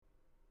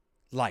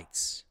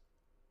Lights,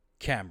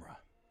 camera,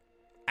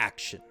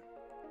 action.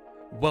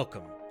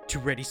 Welcome to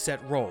Ready, Set,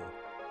 Roll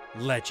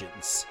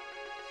Legends.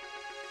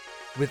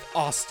 With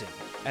Austin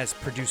as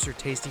producer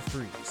Tasty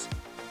Freeze,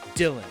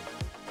 Dylan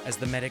as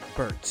the medic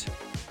Bert,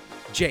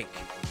 Jake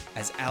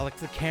as Alec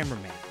the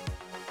cameraman,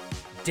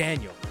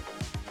 Daniel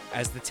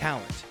as the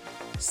talent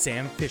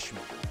Sam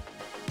Fishman,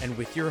 and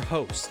with your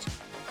host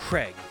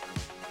Craig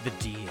the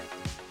DM.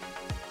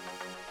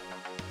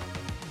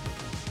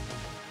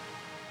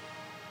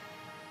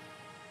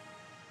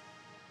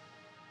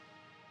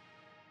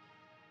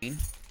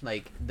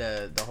 Like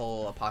the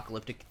whole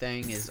apocalyptic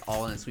thing is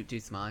all in Sweet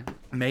Tooth's mind.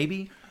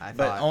 Maybe, I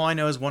but thought- all I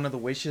know is one of the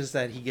wishes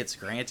that he gets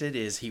granted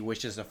is he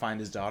wishes to find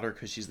his daughter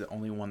because she's the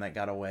only one that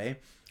got away.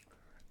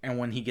 And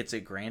when he gets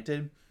it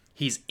granted,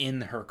 he's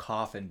in her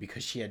coffin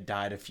because she had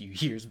died a few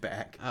years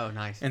back. Oh,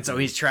 nice. And so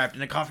he's trapped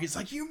in a coffin. He's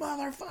like, "You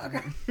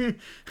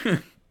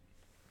motherfucker!"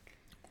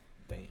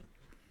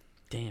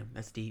 Damn,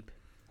 that's deep.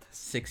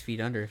 6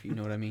 feet under, if you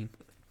know what I mean.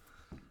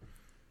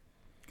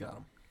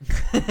 Got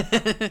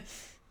him.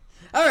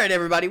 All right,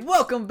 everybody,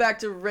 welcome back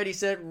to Ready,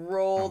 Set,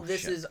 Roll.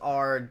 This shit. is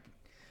our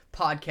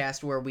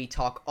podcast where we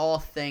talk all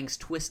things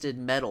Twisted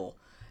Metal.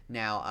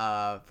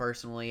 Now,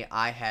 personally,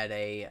 I had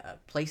a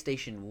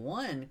PlayStation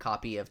 1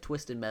 copy of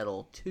Twisted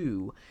Metal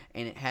 2,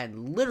 and it had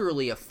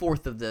literally a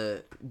fourth of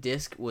the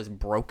disc was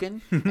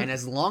broken. And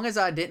as long as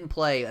I didn't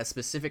play a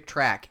specific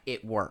track,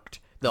 it worked.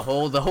 The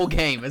whole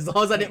game, as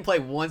long as I didn't play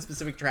one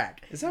specific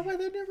track. Is that why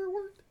that never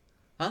worked?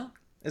 Huh?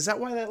 Is that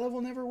why that level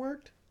never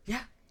worked?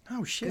 Yeah.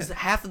 Oh shit! Because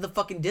half of the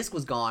fucking disc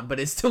was gone, but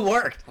it still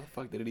worked. How the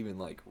fuck did it even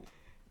like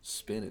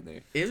spin in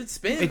there? It would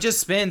spin. It just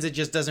spins. It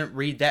just doesn't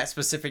read that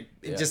specific.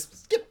 It Yeah.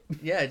 just skip.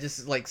 Yeah, it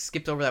just like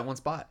skipped over that one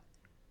spot.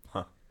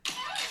 Huh.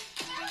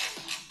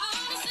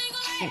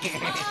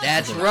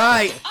 That's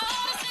right.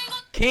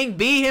 King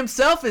B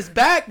himself is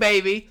back,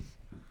 baby.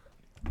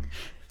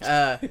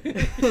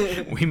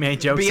 We made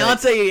jokes.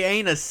 Beyonce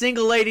ain't a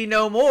single lady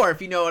no more, if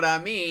you know what I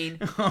mean.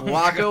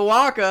 Waka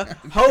waka.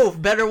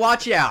 Hove, better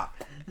watch out.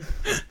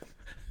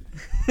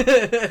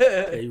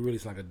 Hey, you really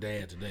sound like a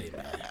dad today,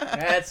 man.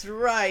 That's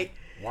right.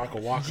 Waka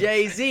waka.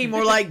 Jay-Z,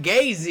 more like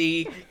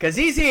Gay-Z, because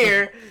he's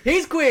here.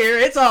 He's queer.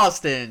 It's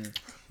Austin.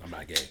 I'm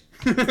not gay.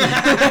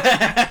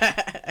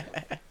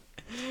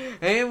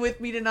 And with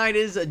me tonight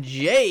is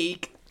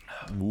Jake.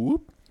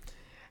 Whoop.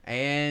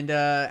 And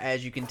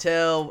as you can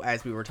tell,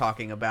 as we were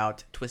talking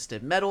about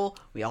Twisted Metal,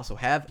 we also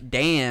have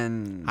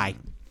Dan. Hi.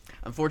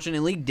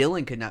 Unfortunately,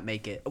 Dylan could not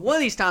make it. One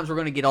of these times, we're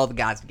going to get all the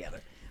guys together.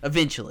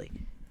 Eventually.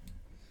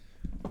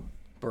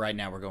 But right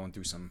now we're going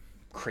through some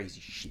crazy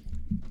shit.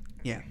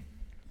 Yeah.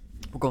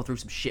 We're going through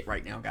some shit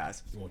right now,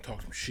 guys. You want to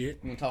talk some shit?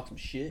 We're going to talk some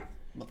shit.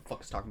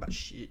 Motherfuckers talking about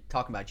shit.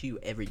 Talking about you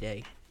every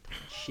day. Talking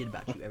shit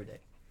about you every day.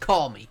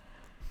 Call me.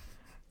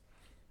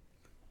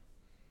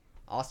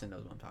 Austin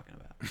knows what I'm talking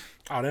about.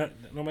 Oh,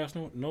 nobody else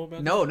know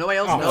about No, nobody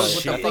else Oh, knows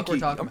what shit. the fuck we're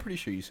talking I'm about. pretty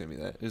sure you sent me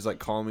that. It was like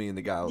call me and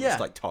the guy will Yeah. just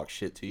like talk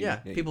shit to you. Yeah,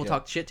 people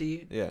talk shit to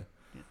you. Yeah.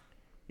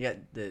 Yeah,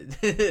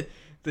 the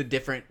the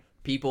different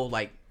people,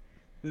 like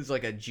there's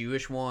like a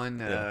Jewish one.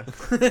 Yeah.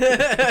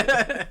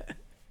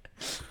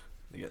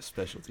 They got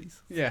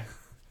specialties. Yeah.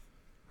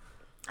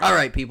 All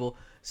right, people.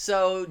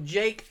 So,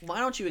 Jake, why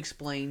don't you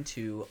explain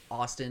to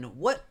Austin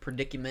what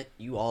predicament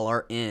you all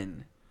are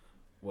in?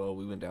 Well,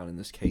 we went down in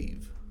this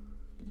cave,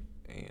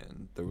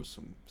 and there was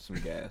some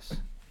gas,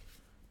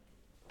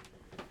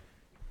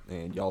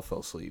 and y'all fell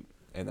asleep,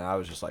 and I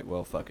was just like,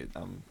 well, fuck it,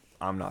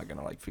 I'm not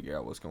gonna like figure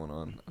out what's going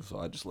on, so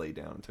I just laid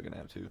down and took a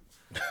nap too.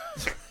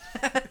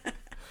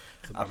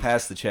 I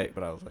passed the check,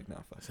 but I was like, nah,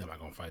 fuck. Am I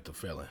gonna fight the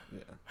fella?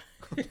 Yeah.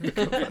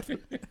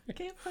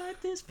 Can't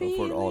fight this Go for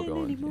feeling it all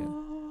going,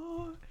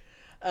 anymore.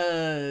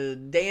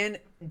 Dan,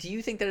 do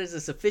you think that is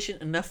a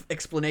sufficient enough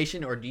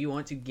explanation, or do you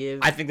want to give?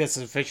 I think that's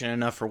sufficient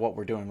enough for what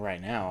we're doing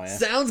right now. Yeah.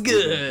 Sounds We've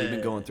good.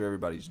 been going through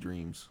everybody's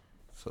dreams,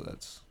 so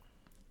that's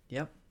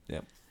Yep.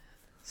 Yep.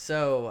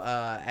 So,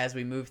 as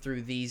we move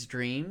through these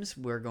dreams,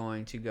 we're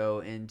going to go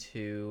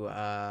into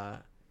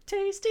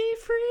Tasty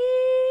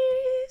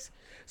Freeze.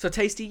 So,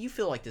 Tasty, you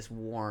feel like this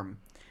warm,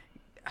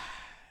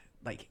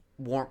 like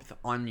warmth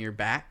on your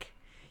back.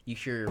 You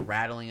hear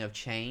rattling of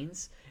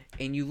chains,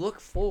 and you look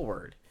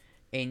forward,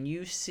 and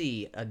you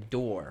see a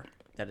door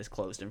that is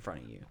closed in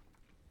front of you.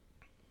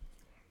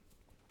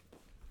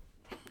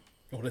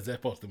 What is that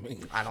supposed to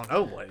mean? I don't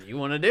know. What do you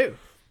want to do?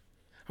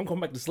 I'm going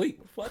back to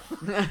sleep. What?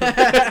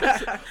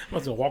 I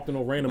must have walked in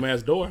a random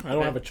ass door. I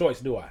don't have a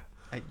choice, do I?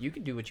 You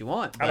can do what you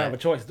want. I don't have a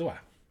choice, do I?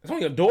 There's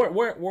only a door.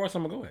 Where else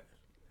am I going?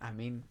 I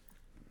mean,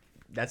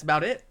 that's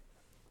about it.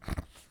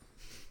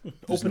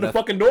 Open the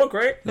fucking door,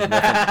 Craig. there's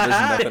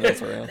nothing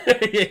else around.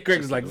 Yeah,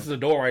 Craig's like, this is a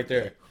door right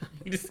there.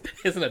 It's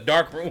in a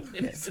dark room.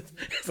 It's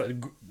a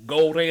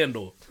gold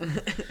handle.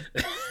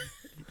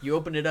 You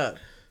open it up,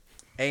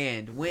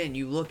 and when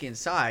you look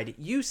inside,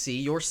 you see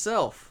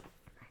yourself.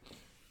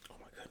 Oh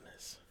my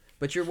goodness.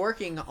 But you're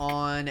working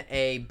on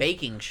a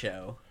baking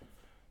show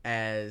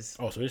as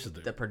Oh, so this is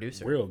the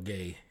producer. real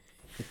gay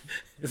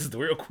This is the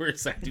real queer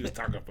side you was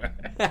talking about.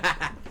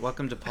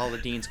 Welcome to Paula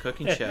Dean's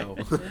cooking show,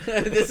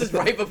 This is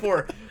right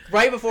before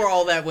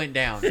all that went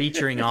down.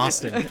 featuring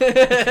Austin.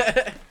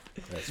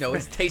 No,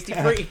 it's Tasty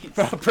Freeze.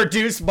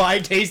 Produced by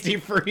Tasty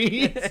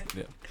Freeze.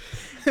 Yeah.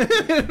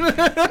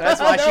 That's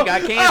why she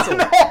got canceled.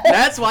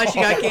 That's why she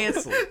got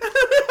canceled.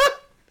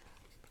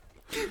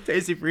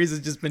 Tasty Freeze has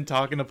just been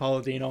talking to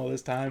Paula Dean all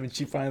this time, and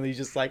she finally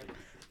just like,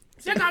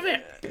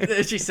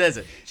 She says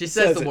it. She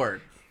says the it.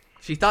 word.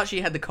 She thought she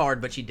had the card,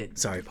 but she didn't.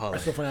 sorry, Paula.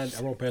 So funny,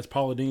 I rode past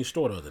Paula Dean's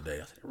store the other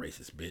day. I said,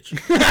 racist bitch.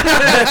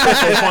 That's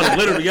so funny.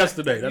 Literally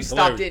yesterday. You That's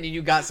stopped hilarious. in and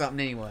you got something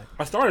anyway.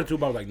 I started to,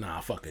 but I was like,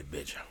 nah, fuck it,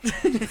 bitch.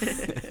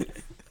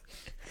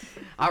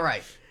 All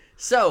right.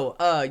 So,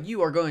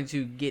 you are going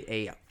to get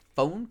a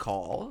phone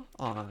call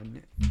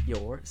on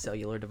your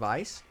cellular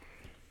device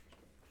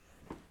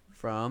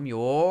from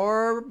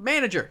your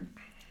manager.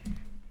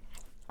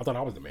 I thought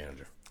I was the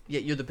manager. Yeah,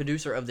 you're the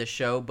producer of this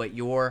show, but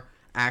your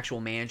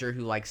actual manager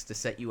who likes to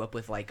set you up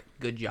with like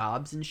good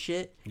jobs and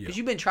shit. Because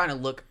you've been trying to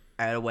look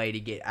at a way to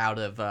get out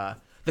of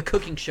the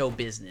cooking show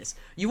business.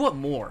 You want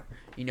more,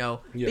 you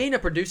know. Yeah. Being a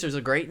producer is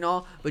great and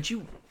all, but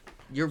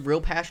your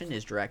real passion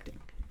is directing.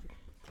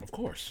 Of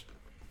course.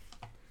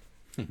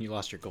 You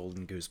lost your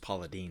golden goose,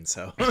 Paula Dean.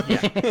 So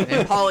Yeah,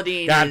 and Paula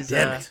Dean God is.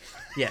 damn it.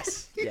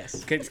 Yes. Can't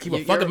just keep a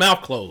You're- fucking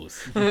mouth closed.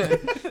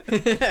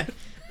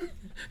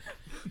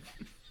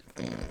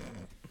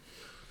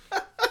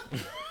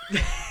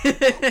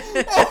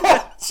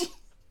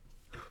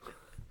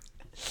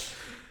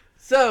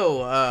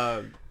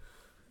 So,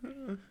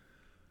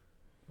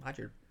 why'd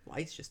your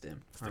lights just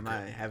dim? Or am I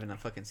having a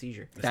fucking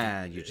seizure?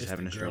 you're just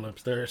having a Girl stroke.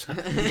 upstairs.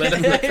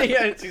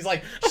 Yeah, she's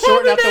like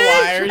shorting up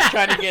the wires,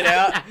 trying to get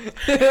out.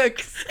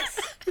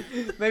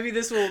 maybe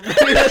this will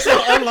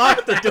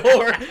unlock the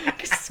door.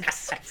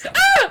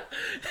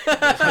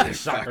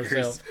 Shock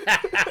herself.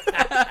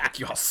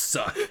 Y'all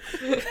suck.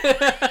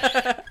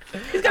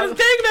 He's got his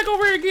gang back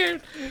over here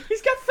again.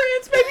 He's got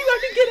friends. Maybe I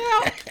can get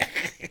out.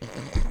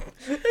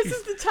 This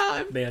is the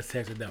time. Man's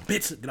texting down.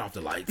 Bitch, get off the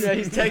lights. Yeah,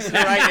 he's texting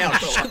her right now.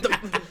 Shut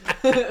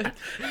the.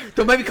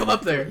 Don't make me come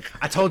up there.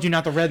 I told you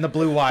not the red and the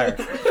blue wire.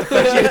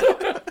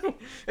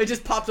 It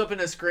just pops up in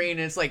a screen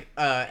and it's like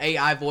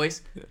AI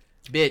voice.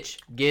 Bitch,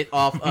 get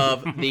off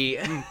of the.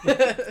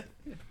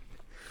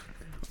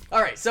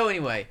 All right. So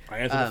anyway, I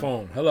answered the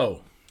phone.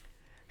 Hello.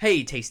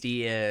 hey, Tasty.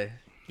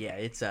 Yeah,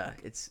 it's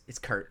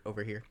Kurt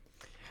over here.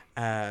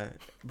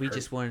 We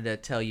just wanted to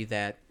tell you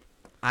that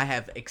I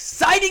have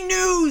exciting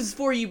news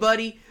for you,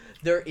 buddy.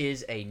 There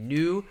is a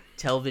new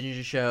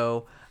television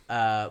show.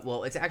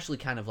 Well, it's actually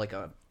kind of like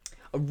a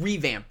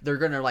revamp. They're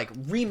gonna like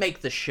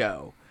remake the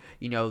show.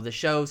 You know, the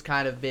show's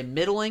kind of been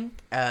middling.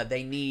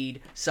 They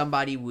need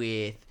somebody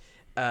with,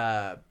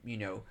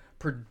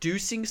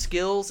 producing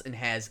skills and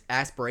has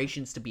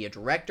aspirations to be a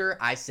director.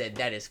 I said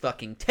that is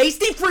fucking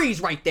Tasty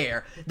Freeze right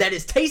there. That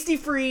is Tasty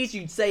Freeze.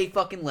 You'd say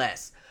fucking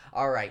less.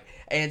 All right.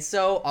 And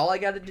so all I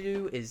got to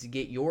do is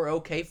get your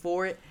okay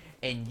for it,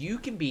 and you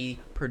can be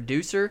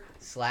producer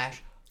 /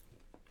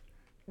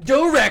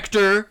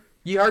 director.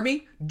 You heard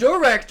me?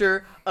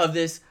 Director of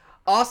this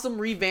awesome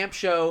revamp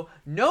show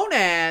known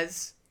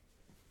as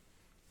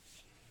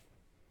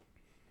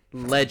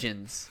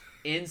Legends.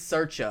 In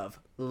Search of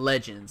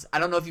Legends. I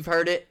don't know if you've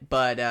heard it,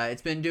 but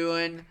it's been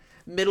doing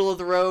middle of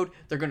the road.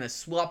 They're going to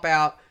swap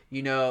out,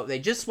 they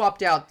just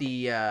swapped out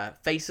the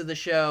face of the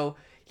show.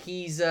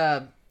 He's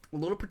a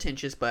little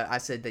pretentious, but I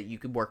said that you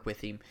could work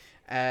with him.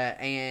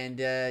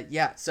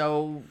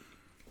 So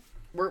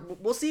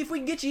we'll see if we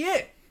can get you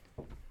in.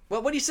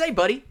 What do you say,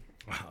 buddy?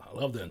 I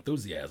love the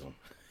enthusiasm.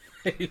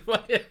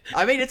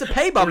 I mean, it's a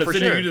pay bump for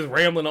sure. You just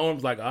rambling on.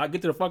 Like, I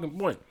get to the fucking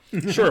point.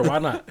 Sure, why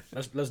not?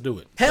 Let's do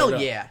it. Hell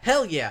Straight yeah,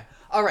 hell yeah.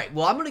 All right,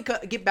 well, I'm going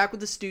to get back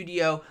with the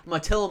studio. I'm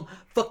going to tell them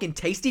fucking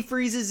Tasty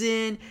Freeze is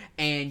in,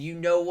 and you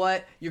know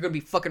what? You're going to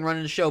be fucking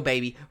running the show,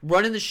 baby.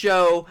 Running the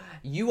show.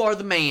 You are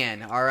the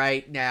man, all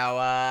right? Now,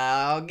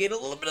 I'll get a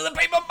little bit of the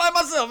pay bump by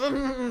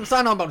myself.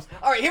 Sign on bonus.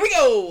 All right, here we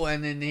go.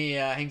 And then he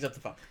hangs up the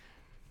phone.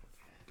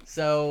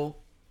 So,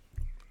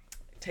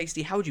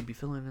 Tasty, how would you be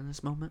feeling in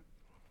this moment?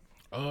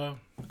 I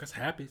guess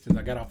happy since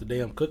I got off the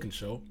damn cooking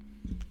show.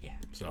 Yeah.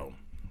 So,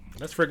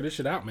 let's figure this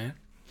shit out, man.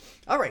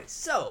 All right,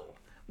 so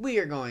we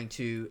are going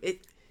to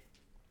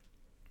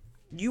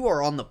You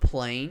are on the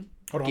plane.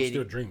 Hold on, I'm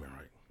still dreaming,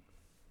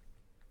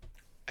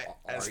 right?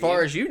 As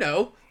far as you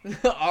know,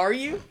 are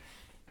you?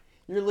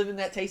 You're living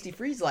that Tasty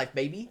Freeze life,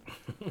 baby.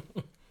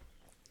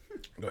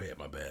 Go ahead,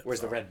 my bad.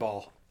 Where's the red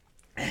ball?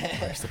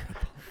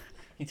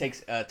 He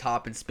takes a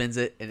top and spins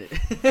it, and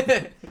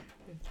it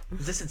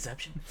is this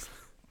Inception?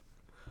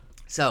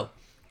 So,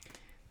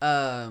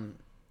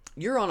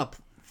 you're on a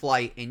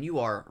flight and you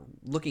are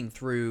looking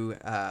through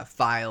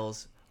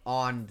files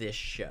on this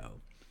show.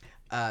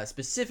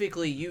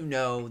 Specifically, you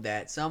know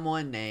that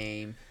someone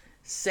named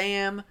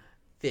Sam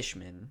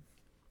Fishman.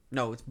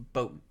 No, it's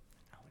Boat.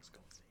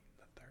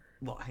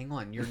 Well, hang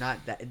on. You're not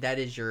that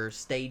is your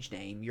stage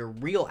name. Your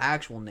real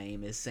actual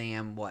name is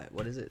Sam what?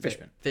 What is it?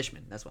 Fishman.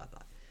 Fishman. That's what I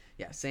thought.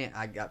 Yeah, Sam.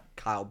 I got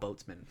Kyle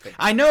Boatsman.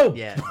 I know.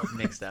 Yeah,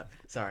 mixed up.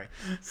 Sorry,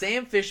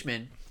 Sam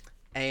Fishman,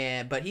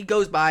 but he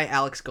goes by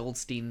Alex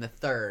Goldstein the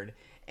third.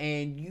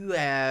 And you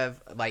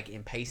have like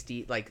in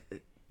pasty like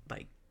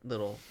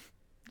little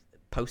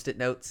post-it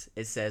notes.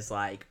 It says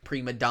like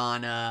prima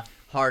donna,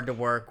 hard to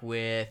work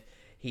with.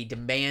 He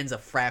demands a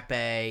frappe.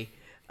 It's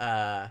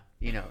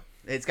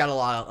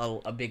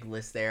got a big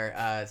list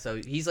there. So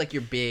he's like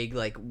your big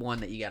like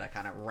one that you gotta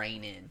kind of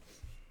rein in.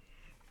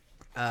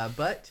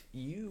 But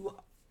you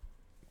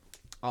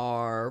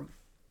have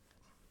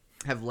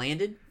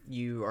landed.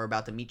 You are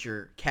about to meet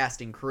your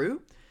cast and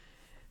crew.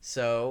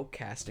 So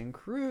cast and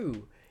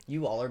crew,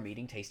 you all are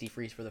meeting Tasty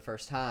Freeze for the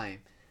first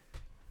time.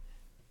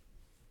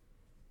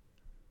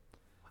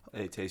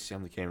 Hey, Tasty,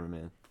 I'm the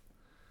cameraman.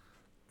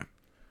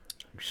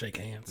 Shake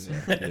hands.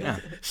 Yeah.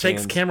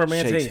 Shakes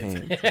cameraman's Shakes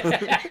hands.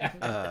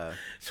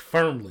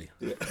 Firmly.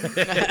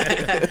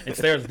 And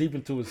stares deep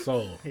into his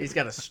soul. He's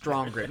got a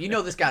strong grip. You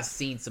know this guy's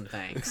seen some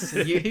things.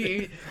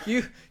 You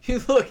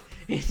look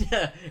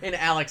in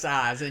Alex's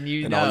eyes and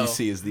you And know all you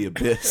see is the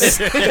abyss.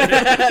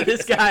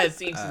 this guy has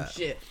seen some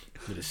shit.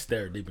 With a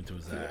stare deep into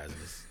his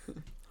eyes.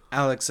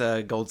 Alex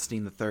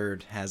Goldstein III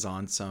has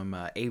on some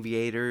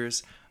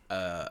aviators,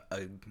 a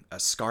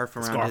scarf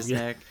around his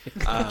neck,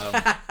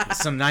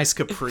 some nice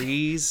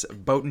capris,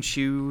 boating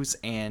shoes,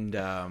 and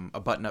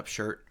a button-up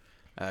shirt,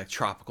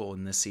 tropical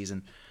in this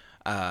season.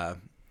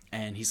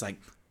 And he's like,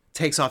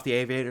 takes off the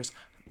aviators.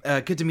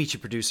 Good to meet you,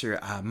 producer.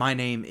 My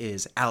name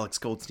is Alex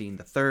Goldstein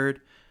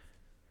III.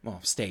 Well,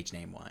 stage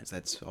name-wise,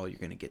 that's all you're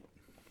going to get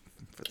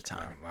for the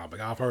time.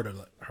 I've heard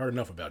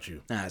enough about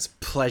you. It's a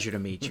pleasure to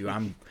meet you.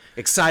 I'm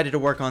excited to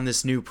work on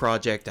this new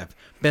project. I've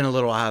been a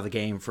little out of the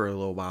game for a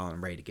little while and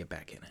I'm ready to get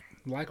back in it.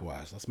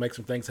 Likewise. Let's make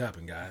some things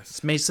happen, guys.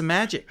 Let's make some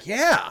magic.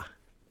 Yeah.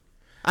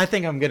 I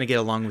think I'm going to get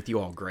along with you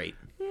all great.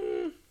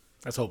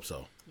 Let's hope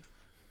so.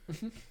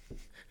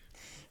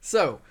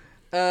 So,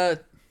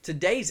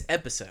 today's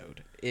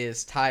episode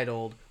is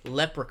titled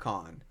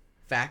Leprechaun,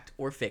 Fact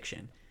or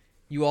Fiction.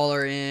 You all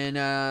are in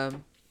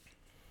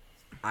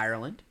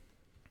Ireland,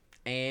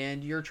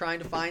 and you're trying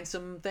to find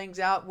some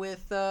things out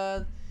with,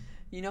 the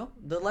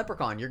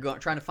leprechaun. You're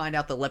trying to find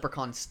out the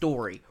leprechaun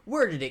story.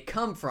 Where did it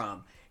come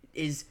from?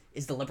 Is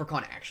the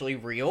leprechaun actually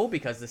real?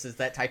 Because this is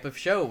that type of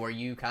show where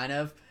you kind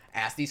of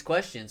ask these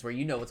questions where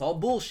you know it's all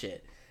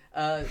bullshit.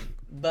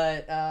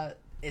 But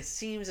it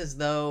seems as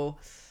though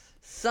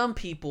some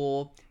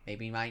people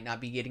maybe might not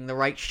be getting the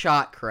right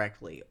shot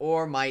correctly,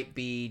 or might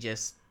be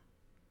just,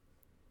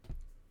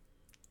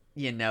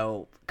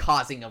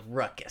 causing a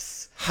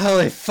ruckus.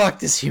 Holy fuck,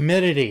 this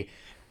humidity.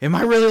 Am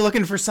I really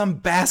looking for some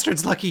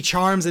bastard's Lucky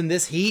Charms in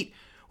this heat?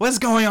 What's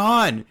going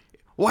on?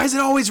 Why is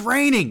it always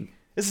raining?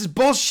 This is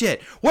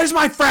bullshit. Where's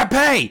my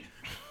frappe?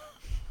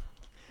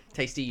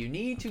 Tasty, you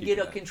need to get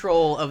up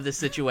control of the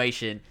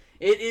situation.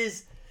 It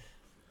is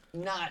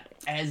not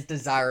as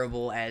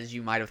desirable as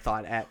you might have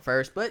thought at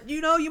first, but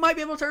you might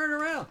be able to turn it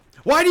around.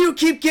 Why do you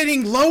keep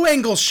getting low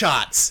angle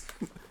shots?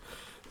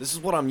 This is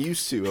what I'm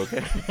used to,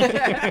 okay?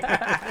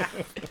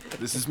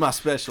 This is my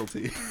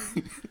specialty.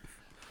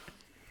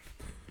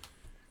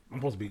 I'm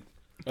supposed to be,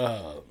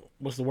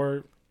 what's the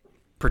word?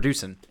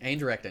 Producing. And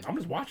directing. I'm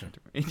just watching.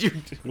 You're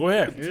Go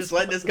ahead. You're just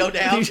letting this go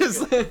down.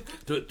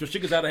 The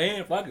shit gets out of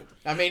hand. Fuck it.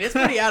 I mean, it's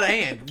pretty out of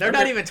hand. They're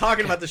not even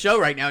talking about the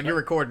show right now, and you're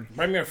recording.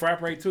 Bring me a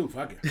frappe too.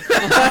 Fuck it.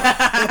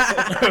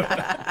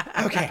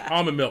 Okay.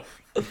 Almond milk.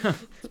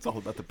 It's all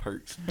about the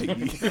perks,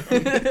 baby.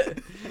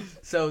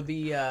 So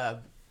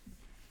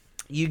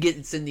you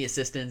send the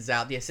assistants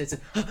out. The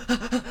assistant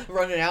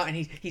running out,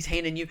 and he's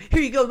handing you,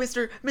 here you go,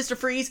 Mr.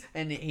 Freeze,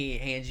 and he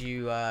hands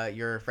you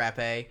your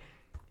frappe.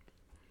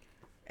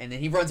 And then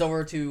he runs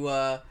over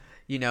to,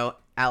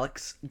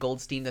 Alex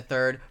Goldstein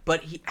III,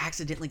 but he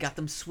accidentally got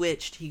them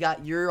switched. He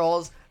got your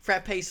all's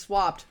frappe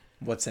swapped.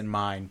 What's in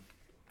mine?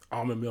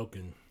 Almond milk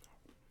and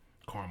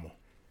caramel.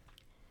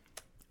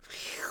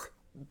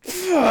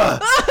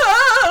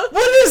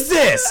 What is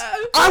this?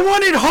 I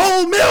wanted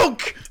whole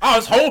milk! Oh,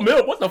 it's whole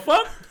milk. What the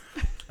fuck?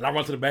 And I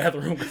run to the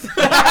bathroom.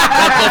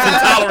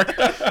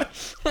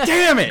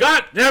 Damn it!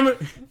 God damn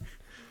it.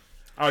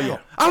 Oh, yeah.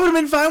 I would have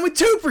been fine with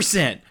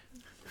 2%.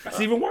 That's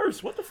even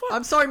worse. What the fuck?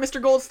 I'm sorry,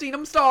 Mr. Goldstein.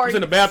 I'm sorry. I was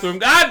in the bathroom.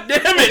 God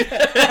damn it.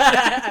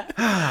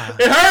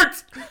 It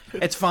hurts.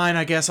 It's fine.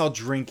 I guess I'll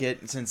drink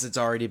it since it's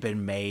already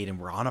been made and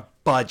we're on a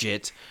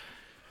budget.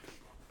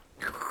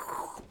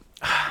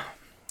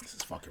 This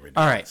is fucking ridiculous.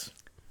 All right.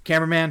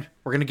 Cameraman,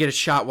 we're going to get a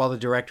shot while the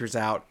director's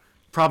out.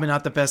 Probably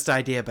not the best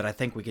idea, but I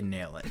think we can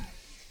nail it.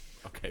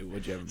 Okay,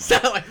 what'd you have in mind? So,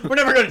 we're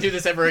never going to do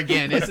this ever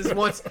again. This is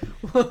once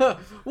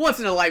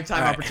in a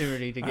lifetime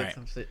opportunity to get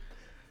some shit.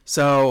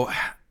 So,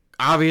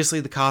 obviously,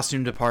 the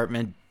costume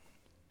department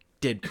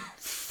did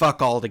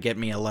fuck all to get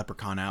me a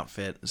leprechaun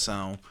outfit,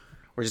 so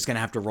we're just going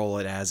to have to roll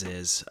it as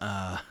is.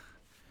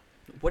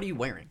 What are you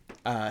wearing?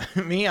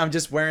 Me, I'm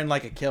just wearing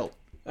like a kilt.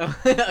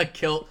 A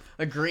kilt,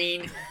 a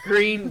green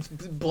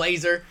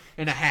blazer,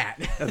 and a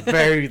hat. A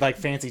very like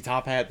fancy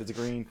top hat that's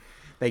green.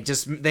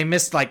 They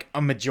missed like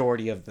a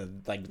majority of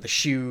the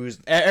shoes,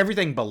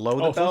 everything below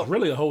the Oh, so belt. it's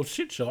really a whole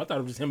shit show. I thought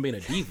it was just him being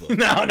a diva.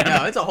 No.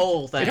 No, it's a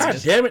whole thing. God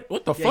damn it!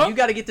 What the Yeah, fuck? you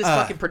got to get this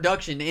fucking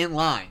production in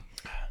line.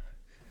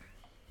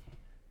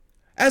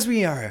 As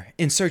we are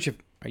in search of,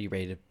 are you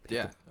ready to?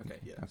 Yeah. Okay.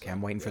 Yeah. Okay,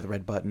 I'm waiting for the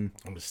red button.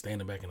 I'm just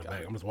standing back in the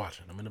back. I'm just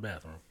watching. I'm in the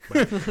bathroom.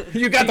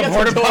 You got the got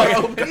porta the door potty.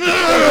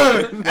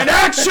 open. And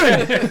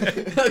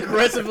action!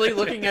 Aggressively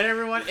looking at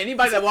everyone.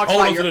 Anybody that walks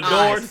Hold by on to your the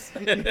eyes.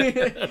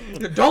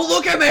 doors. Don't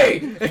look at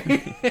me.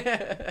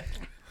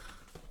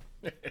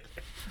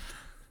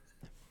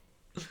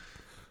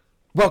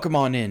 Welcome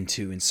on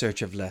into In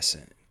Search of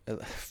Lesson.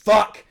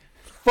 Fuck!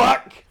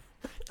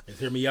 Just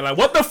hear me yell like,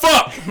 "What the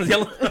fuck!"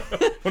 Yelling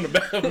from the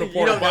back of the You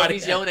porta don't know if potty.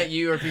 he's yelling at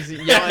you or if he's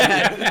yelling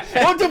at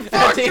What the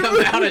fuck? the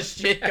amount of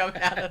shit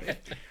coming out of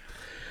it.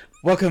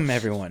 Welcome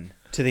everyone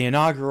to the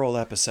inaugural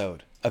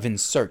episode of In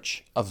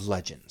Search of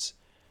Legends.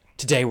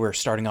 Today we're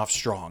starting off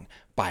strong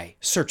by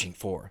searching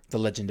for the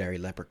legendary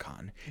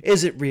leprechaun.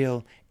 Is it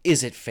real?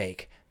 Is it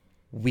fake?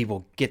 We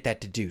will get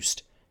that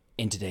deduced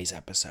in today's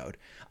episode.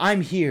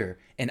 I'm here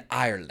in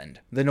Ireland,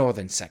 the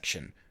northern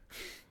section.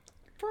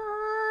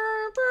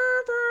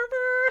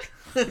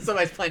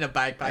 Somebody's playing a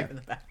bagpipe in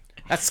the back.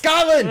 That's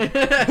Scotland!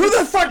 Who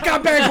the fuck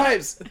got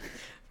bagpipes?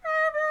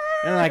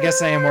 And I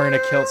guess I am wearing a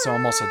kilt, so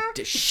I'm also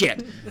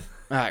shit.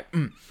 Alright.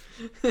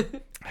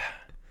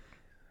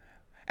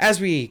 As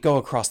we go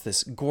across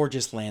this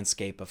gorgeous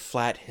landscape of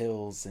flat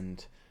hills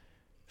and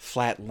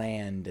flat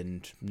land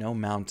and no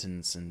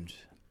mountains and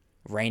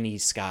rainy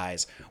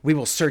skies, we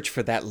will search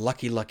for that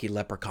lucky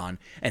leprechaun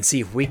and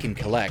see if we can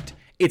collect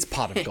its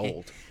pot of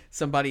gold.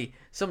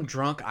 Some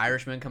drunk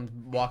Irishman comes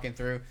walking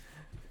through.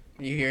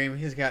 You hear him,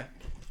 he's got,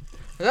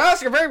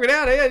 Oscar Berg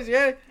down here,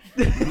 yeah.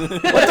 What the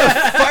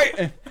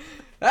fuck?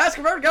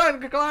 Oscar Berg got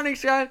declining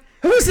shine.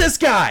 Who's this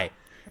guy?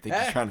 I think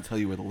he's trying to tell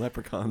you where the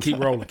leprechauns Keep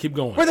are. rolling. Keep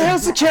going. Where the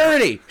hell's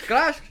security?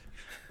 Glass,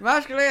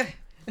 masculine.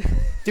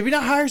 Did we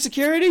not hire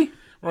security?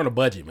 We're on a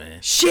budget, man.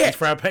 Shit! These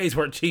fried pays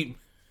weren't cheap.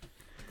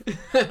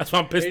 That's why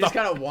I'm He pissed just off.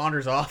 kind of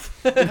wanders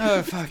off.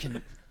 Oh,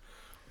 fucking.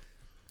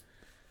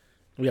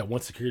 We got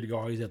one security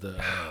guard. He's at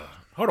the.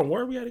 Hold on,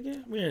 where are we at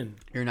again? We're in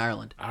You're in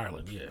Ireland.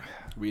 Ireland. Yeah.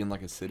 We in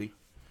like a city?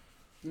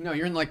 No,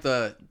 you're in like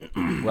the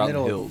We're out in the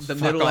Middle- hills. the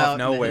Fuck middle off out in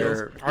the nowhere.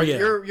 hills. Oh, yeah.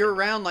 You're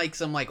around like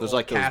some like There's old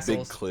like those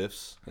castles. big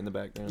cliffs in the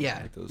background. Yeah,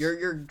 Like those...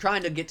 you're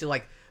trying to get to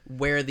like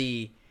where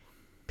the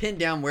pin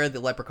down where the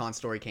leprechaun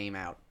story came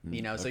out.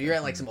 You know, so you're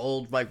at like some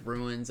old like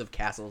ruins of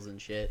castles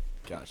and shit.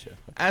 Gotcha.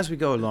 As we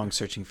go along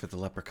searching for the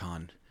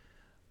leprechaun,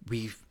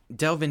 we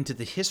delve into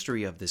the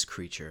history of this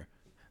creature,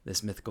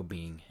 this mythical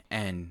being,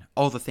 and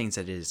all the things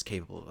that it is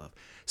capable of.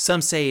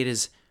 Some say it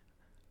is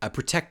a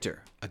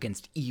protector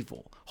against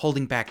evil,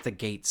 holding back the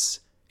gates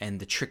and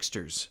the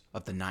tricksters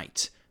of the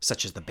night,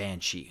 such as the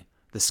banshee,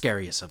 the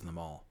scariest of them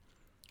all.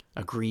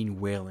 A green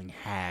wailing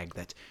hag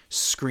that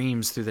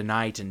screams through the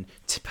night and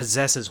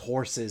possesses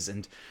horses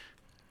and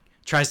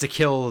tries to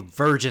kill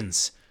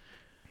virgins.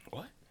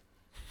 What?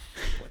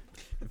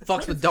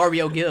 Fucks with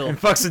Darby O'Gill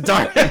Fucks the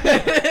dark.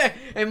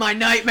 in my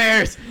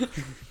nightmares.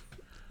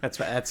 That's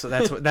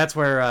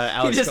where He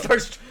Alex. just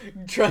starts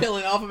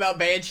trailing off about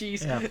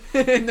banshees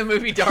in the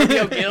movie Darby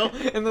O'Gill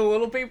and the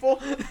little people.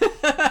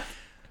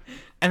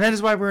 And that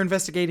is why we're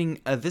investigating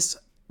this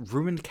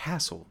ruined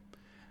castle.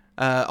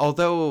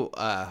 Although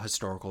a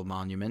historical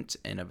monument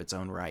in of its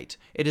own right,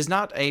 it is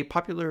not a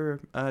popular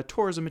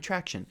tourism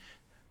attraction,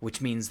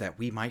 which means that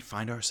we might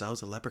find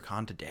ourselves a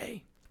leprechaun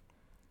today.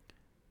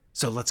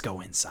 So let's go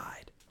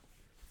inside.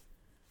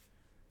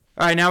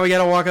 All right, now we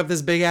gotta walk up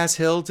this big ass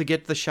hill to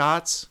get the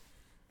shots.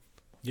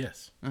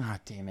 Yes. Ah,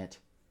 damn it.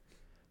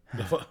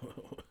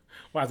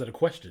 Why is that a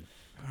question?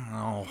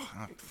 Oh,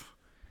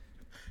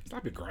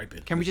 Stop your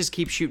griping. can we just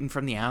keep shooting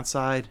from the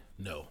outside?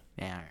 No.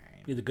 Yeah, all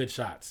right. Need the good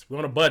shots. We're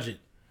on a budget.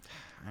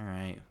 All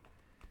right.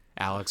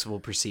 Alex will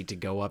proceed to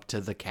go up to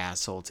the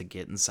castle to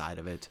get inside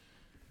of it.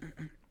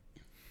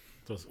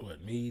 So it's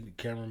what? Me, the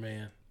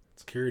cameraman,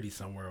 security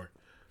somewhere.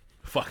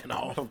 Fucking I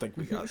off. don't think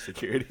we got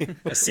security.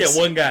 Yeah,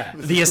 one guy.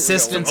 The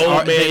assistants Old are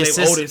man the, named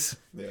assist- Otis.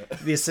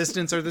 the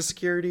assistants are the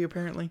security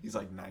apparently. He's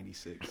like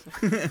 96.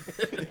 I'm on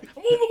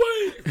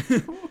the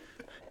way.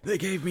 They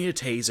gave me a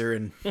taser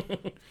and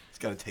He's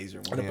got a taser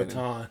in one And a hand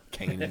baton. and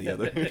cane in the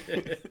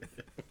other.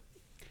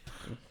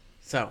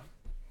 So,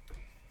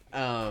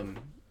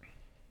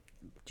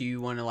 do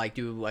you want to like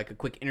do like a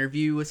quick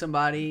interview with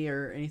somebody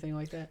or anything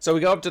like that? so we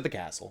go up to the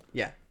castle.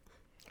 Yeah.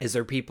 Is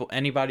there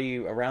anybody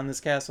around this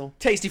castle?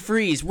 Tasty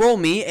Freeze, roll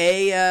me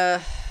a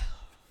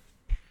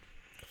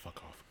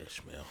Fuck off,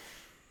 Ishmael.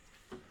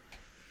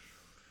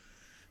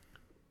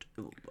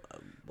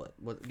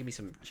 what give me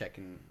some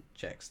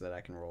checks that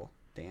I can roll,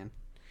 Dan.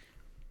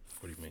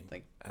 What do you mean?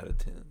 Like Out of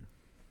 10.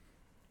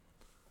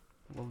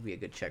 what would be a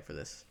good check for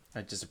this?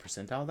 Just a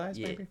percentile dice,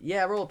 Yeah, maybe?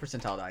 yeah, roll a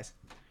percentile dice.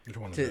 Which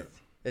one is To, that?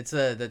 it's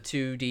the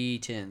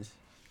 2d10s.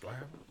 Do I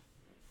have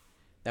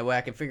That way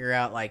I can figure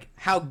out like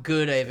how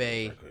good of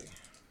a it? Okay.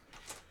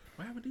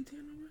 Do I have a D10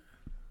 over there?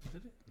 Is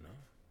that it? No.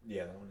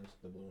 Yeah, that one is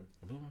the blue one.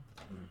 The blue one?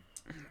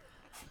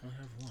 I only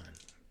have one.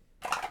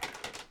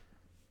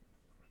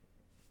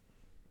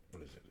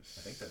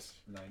 I think that's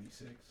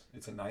 96.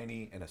 It's a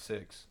 90 and a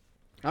 6.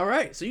 All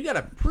right, so you got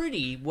a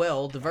pretty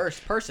well diverse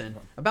person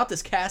about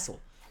this castle.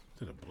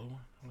 Is it a blue one?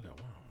 I only got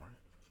one on, right?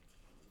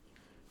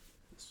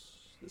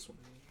 This one.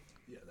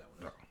 Yeah, that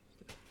one.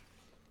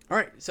 All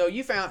right, so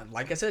you found,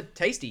 like I said,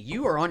 Tasty,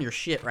 you are on your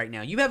shit right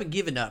now. You haven't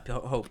given up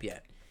hope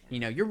yet. You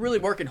know, you're really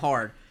working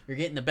hard. You're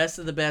getting the best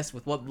of the best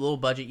with what little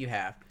budget you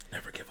have.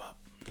 Never give up.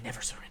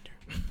 Never surrender.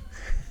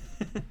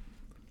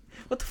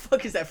 What the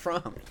fuck is that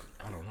from?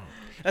 I don't know.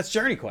 That's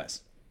Journey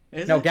Quest.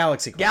 Is No, it?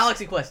 Galaxy Quest.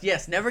 Galaxy Quest,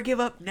 yes. Never give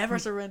up, never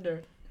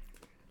surrender.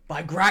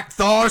 By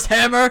Thor's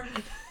hammer,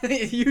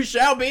 you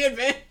shall be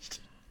avenged.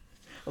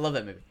 I love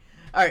that movie.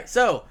 All right,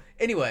 so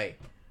anyway,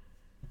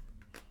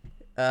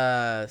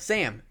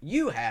 Sam,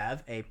 you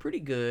have a pretty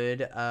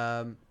good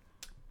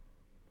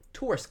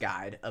tourist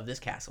guide of this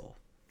castle.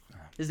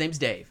 His name's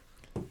Dave.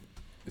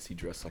 Is he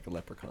dressed like a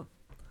leprechaun?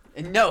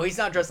 And no, he's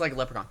not dressed like a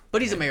leprechaun,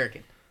 but he's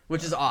American,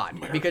 which is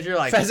odd because you're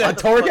like, As a what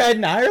the tour fuck? guide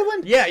in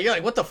Ireland? Yeah, you're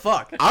like, what the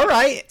fuck? All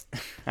right.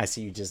 I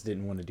see you just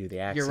didn't want to do the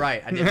accent. You're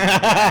right. I didn't.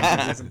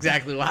 That's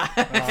exactly why.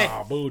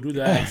 Oh, boo, do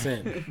the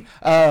accent.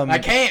 I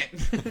can't.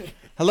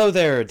 Hello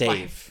there,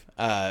 Dave.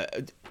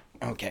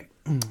 Okay.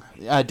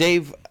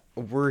 Dave,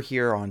 we're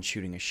here on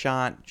Shooting a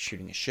Shot,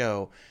 shooting a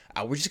show.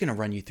 We're just going to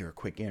run you through a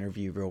quick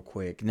interview real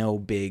quick. No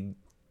big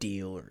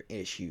deal or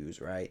issues,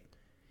 right?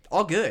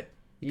 All good.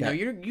 You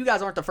Okay. know, you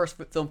guys aren't the first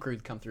film crew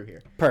to come through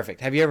here.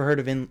 Perfect. Have you ever heard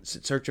of In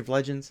Search of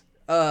Legends?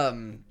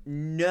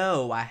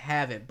 No, I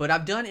haven't. But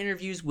I've done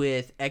interviews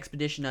with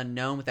Expedition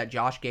Unknown with that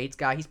Josh Gates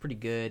guy. He's pretty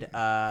good.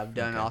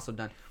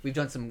 We've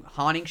done some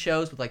haunting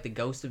shows with like the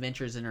Ghost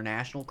Adventures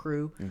International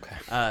crew.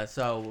 Okay.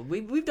 So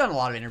we've done a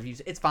lot of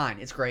interviews. It's fine.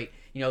 It's great.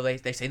 You know,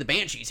 they say the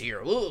Banshee's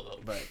here. Ugh,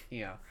 but,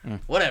 you know,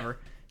 whatever.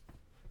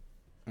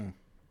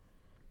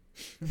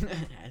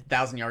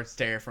 1,000-yard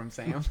stare from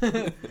Sam.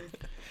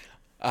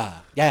 No.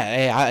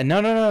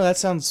 That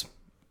sounds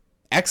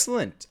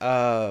excellent.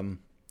 All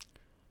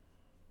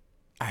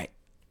right.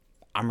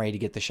 I'm ready to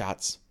get the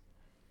shots.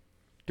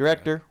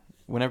 Director,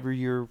 whenever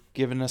you're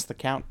giving us the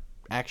count,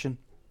 action.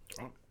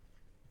 I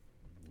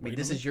mean,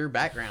 this is your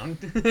background.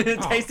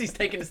 Tasty's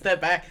taking a step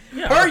back.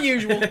 Yeah. Per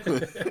usual.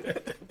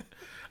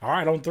 All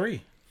right, on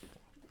 3.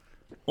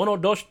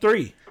 1, 2,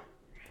 3.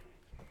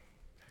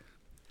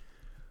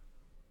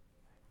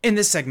 In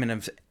this segment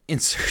of In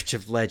Search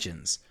of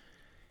Legends,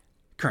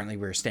 currently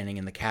we're standing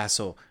in the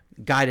castle,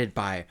 guided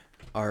by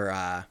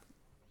our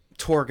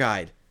tour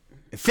guide,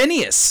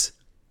 Phineas.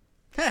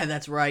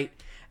 That's right,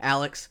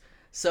 Alex.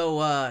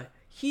 So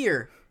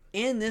here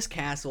in this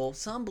castle,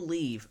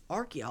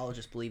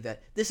 archaeologists believe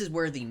that this is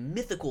where the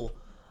mythical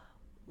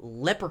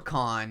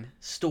leprechaun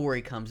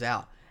story comes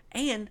out.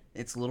 And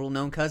its little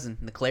known cousin,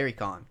 the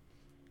Claricon.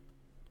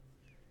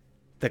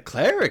 The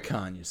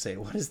Claricon, you say?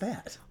 What is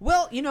that?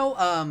 Well, you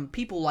know,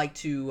 people like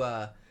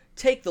to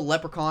take the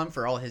leprechaun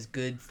for all his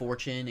good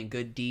fortune and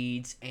good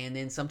deeds, and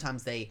then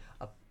sometimes they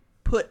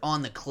put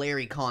on the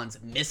Claricon's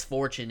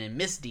misfortune and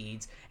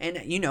misdeeds,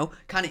 and, you know,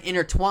 kind of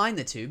intertwine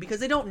the two because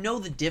they don't know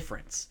the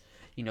difference.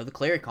 You know, the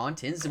Claricon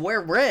tends to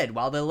wear red,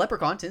 while the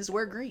leprechaun tends to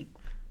wear green.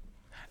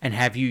 And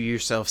have you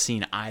yourself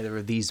seen either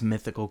of these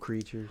mythical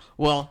creatures?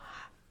 Well,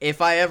 if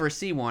I ever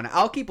see one,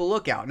 I'll keep a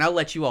lookout, and I'll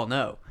let you all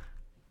know.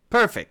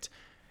 Perfect.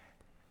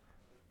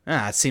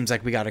 It seems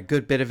like we got a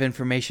good bit of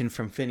information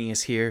from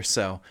Phineas here,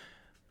 so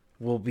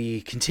we'll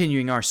be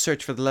continuing our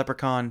search for the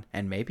leprechaun,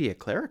 and maybe a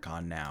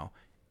Claricon now,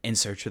 in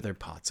search of their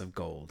pots of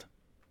gold.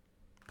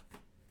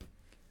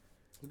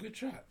 Good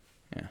shot.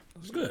 Yeah.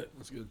 That's good.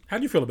 That's good. How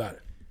do you feel about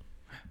it?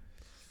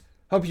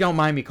 Hope you don't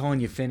mind me calling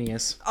you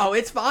Phineas. Oh,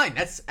 it's fine.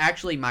 That's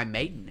actually my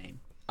maiden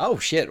name. Oh,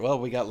 shit. Well,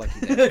 we got lucky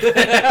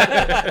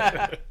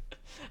there.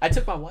 I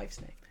took my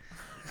wife's name.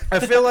 I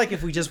feel like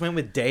if we just went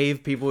with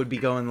Dave, people would be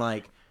going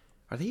like,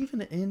 are they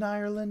even in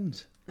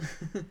Ireland?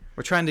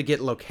 We're trying to get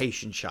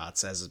location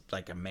shots as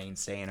like a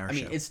mainstay in our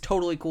show. I mean, it's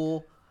totally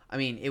cool. I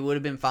mean, it would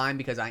have been fine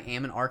because I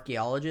am an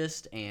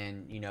archaeologist,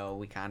 and, you know,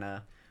 we kind of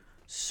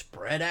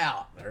spread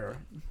out.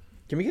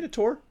 Can we get a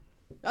tour?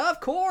 Of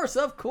course.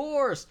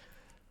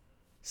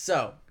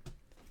 So,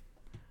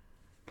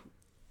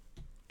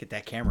 Get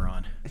that camera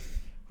on.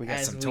 We got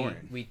as some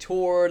touring. we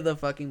toured the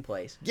fucking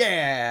place.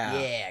 Yeah.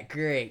 Yeah,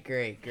 great.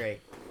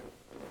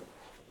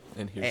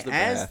 And here's the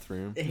As-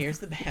 bathroom. Here's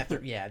the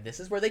bathroom. Yeah, this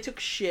is where they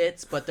took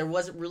shits, but there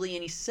wasn't really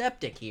any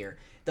septic here.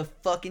 The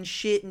fucking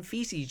shit and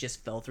feces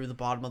just fell through the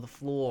bottom of the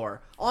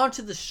floor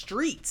onto the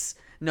streets,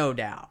 no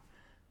doubt.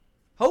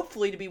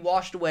 Hopefully to be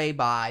washed away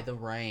by the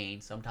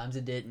rain. Sometimes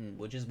it didn't,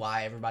 which is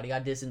why everybody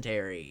got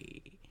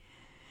dysentery.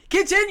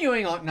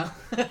 Continuing on. No.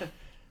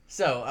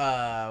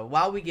 So,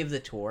 while we give the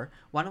tour,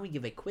 why don't we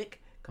give a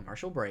quick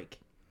commercial break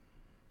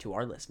to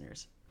our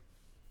listeners?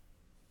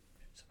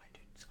 Somebody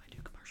do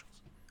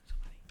commercials.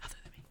 Somebody other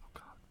than me. Oh,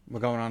 God. We're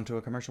going on to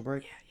a commercial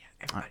break?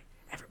 Yeah.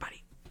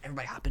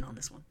 Everybody hop in on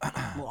this one.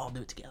 We'll all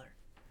do it together.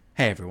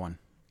 Hey, everyone.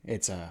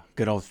 It's a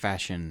good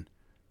old-fashioned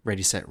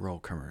Ready, Set, Roll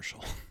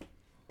commercial.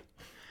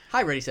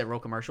 Hi, Ready, Set, Roll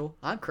commercial.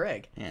 I'm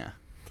Craig. Yeah.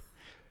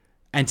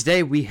 And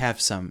today we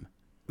have some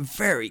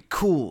very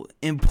cool,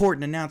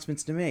 important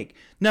announcements to make.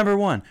 Number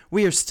one,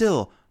 we are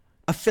still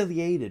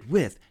affiliated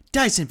with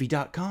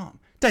DiceEnvy.com.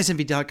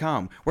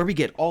 DiceEnvy.com, where we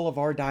get all of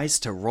our dice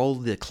to roll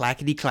the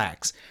clackety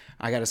clacks.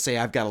 I gotta say,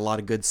 I've got a lot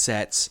of good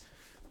sets.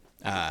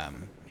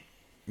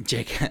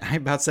 Jake, I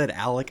about said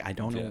Alec. I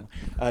don't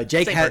know.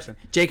 Jake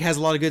has a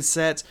lot of good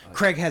sets.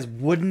 Craig has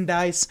wooden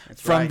dice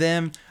from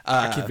them.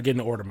 I keep forgetting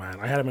to order mine.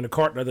 I had them in the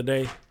cart the other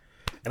day,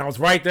 and I was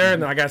right there,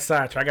 and then I got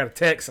sidetracked. I got a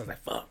text. I was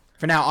like, "Fuck."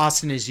 For now,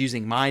 Austin is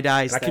using my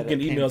dice. And I keep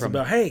getting emails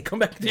about, "Hey, come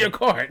back to your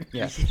cart."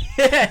 Yeah.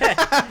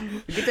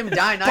 Get them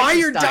Dionysus Buy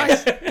your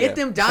dice. dice. Get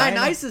them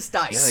Dionysus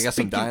dice. Yeah, they got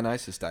some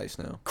Dionysus dice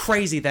now.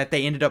 Crazy that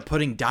they ended up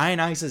putting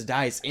Dionysus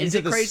dice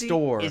into the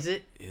store. Is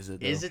it? Is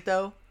it? Is it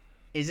though?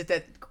 Is it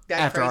that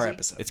after crazy? our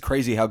episode? It's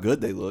crazy how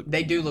good they look.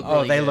 They do look. Oh,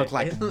 really they good. look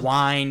like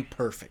wine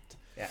perfect.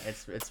 Yeah,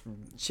 it's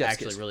Chef's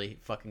actually kiss. really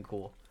fucking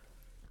cool.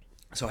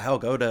 So hell,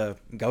 go to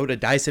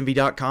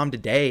DiceEnvy.com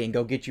today and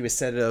go get you a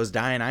set of those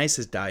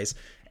Dionysus dice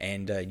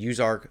and use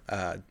our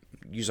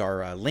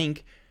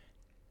link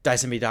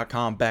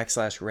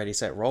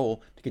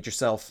DiceEnvy.com/ready-set-roll to get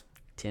yourself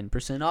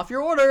 10% off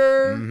your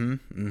order.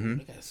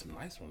 They got some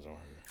nice ones on here.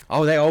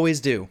 Oh, they always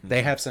do.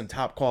 They have some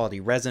top quality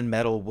resin,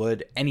 metal,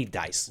 wood, any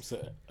dice. What's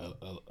that?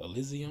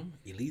 Elysium?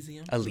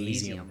 Elysium.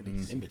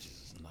 Them bitches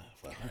is nice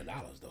for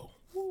 $100 though.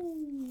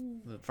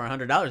 For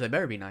 $100, they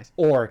better be nice.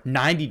 Or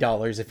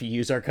 $90 if you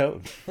use our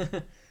code.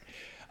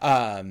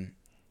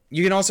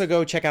 You can also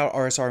go check out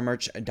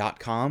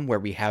rsrmerch.com where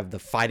we have the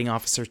Fighting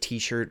Officer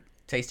t-shirt.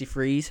 Tasty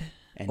Freeze,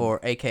 or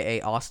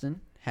AKA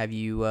Austin. Have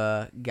you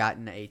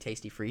gotten a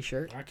Tasty Free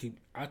shirt?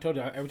 I told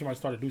you, every time I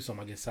start to do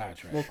something, I get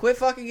sidetracked. Well, quit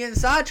fucking getting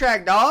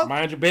sidetracked, dog.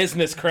 Mind your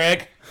business,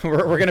 Craig.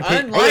 We're gonna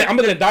pin, Unlike- I'm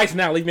looking at dice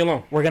now. Leave me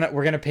alone. we're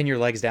gonna pin your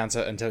legs down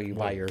until you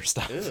buy your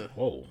stuff.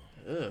 Whoa.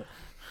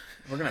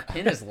 We're gonna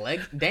pin his leg.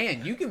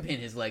 Dan, you can pin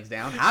his legs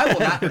down. I will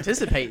not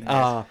participate in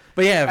this.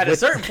 But yeah, At a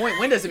certain point,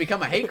 when does it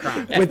become a hate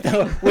crime? with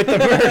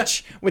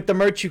the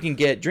merch you can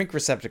get drink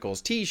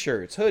receptacles,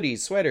 t-shirts, hoodies,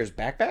 sweaters,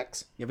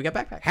 backpacks, Yeah, we got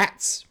backpacks.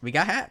 hats, We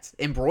got hats.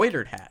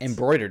 Embroidered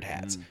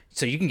hats.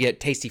 So you can get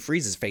Tasty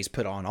Freeze's face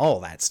put on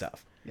all that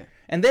stuff. Yeah.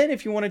 And then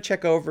if you want to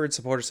check over and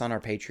support us on our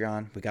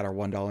Patreon, we got our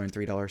 $1 and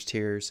 $3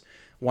 tiers.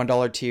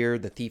 $1 tier,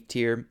 the Thief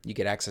tier, you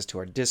get access to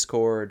our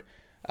Discord.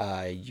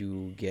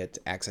 You get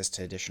access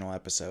to additional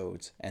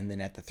episodes. And then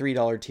at the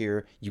 $3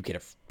 tier, you get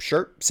a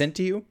shirt sent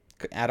to you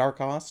at our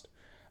cost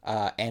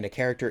and a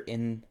character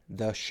in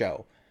the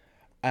show.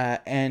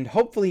 And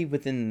hopefully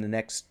within the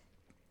next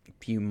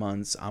few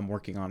months, I'm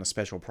working on a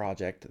special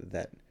project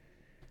that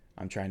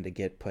I'm trying to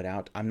get put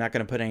out. I'm not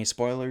going to put any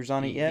spoilers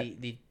on it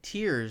yet. The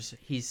tiers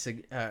he's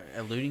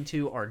alluding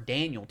to are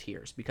Daniel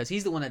tiers because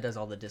he's the one that does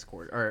all the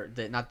Discord, or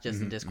not just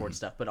the Discord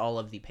stuff, but all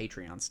of the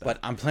Patreon stuff. But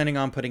I'm planning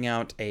on putting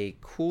out a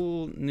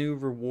cool new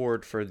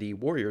reward for the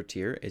Warrior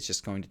tier. It's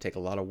just going to take a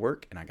lot of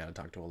work, and I got to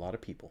talk to a lot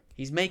of people.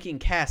 He's making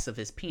casts of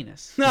his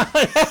penis. So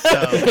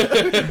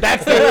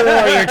That's the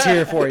Warrior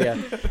tier for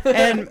you.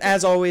 And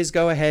as always,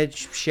 go ahead,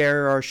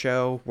 share our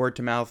show. Word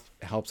to mouth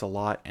helps a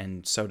lot,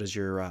 and so does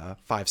your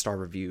 5-star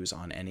reviews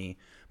on any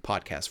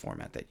podcast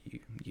format that you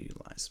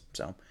utilize.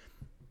 So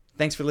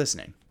thanks for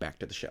listening. Back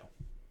to the show.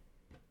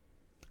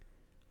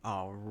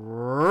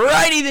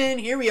 alrighty then,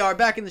 here we are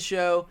back in the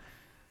show.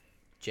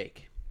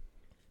 Jake.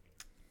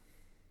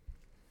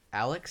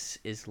 Alex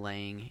is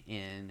laying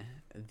in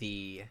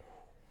the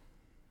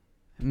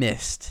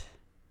mist.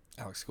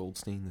 Alex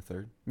Goldstein the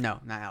third. No,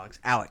 not Alex.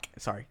 Alec.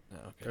 Sorry.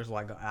 Oh, okay. There's a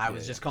lot going. I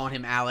was just calling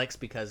him Alex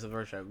because of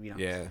our show. You know.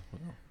 Yeah.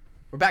 Well,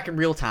 We're back in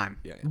real time.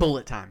 Yeah.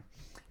 Bullet time.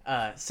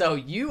 So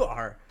you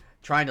are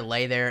trying to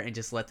lay there and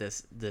just let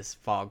this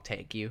fog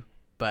take you,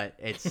 but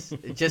it's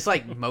just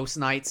like most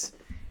nights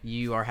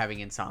you are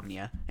having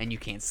insomnia and you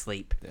can't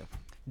sleep. yeah.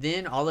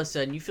 Then all of a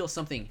sudden you feel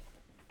something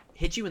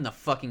hit you in the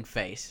fucking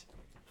face.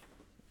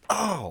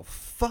 Oh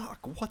fuck!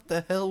 What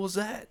the hell was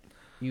that?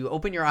 You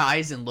open your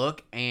eyes and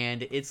look,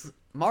 and it's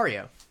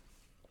Mario.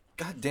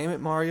 God damn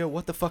it, Mario!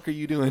 What the fuck are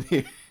you doing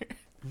here?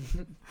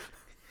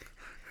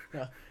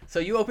 So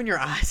you open your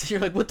eyes and you're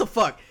like, what the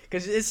fuck?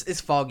 Because it's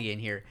foggy in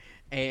here.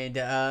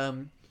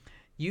 And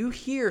you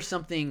hear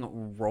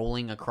something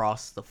rolling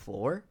across the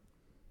floor.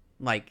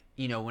 Like,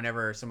 you know,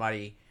 whenever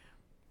somebody...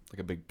 Like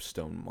a big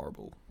stone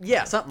marble.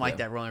 Yeah, something like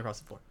that rolling across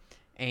the floor.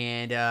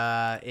 And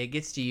it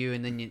gets to you,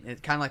 and then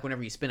it's kind of like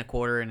whenever you spin a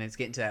quarter and it's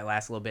getting to that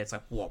last little bit. It's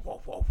like, whoa, whoa,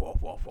 whoa, whoa,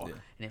 whoa, whoa. Yeah.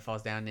 And it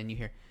falls down, and then you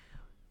hear...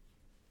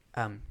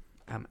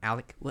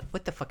 Alec,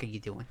 what the fuck are you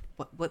doing?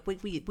 What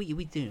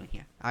we doing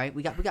here? All right,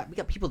 we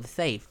got people to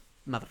save,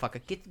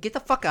 motherfucker. Get the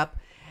fuck up.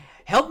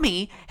 Help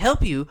me,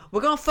 help you.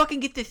 We're gonna fucking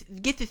get this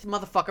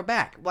motherfucker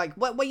back. Like,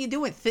 what are you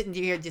doing? Sitting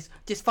here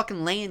just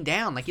fucking laying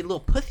down like you're a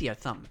little pussy or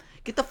something.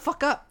 Get the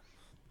fuck up.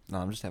 No,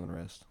 I'm just having a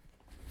rest.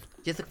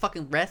 Just a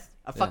fucking rest.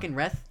 Fucking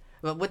rest.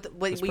 What you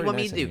pretty want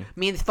me nice to do? of you.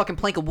 Me and this fucking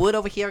plank of wood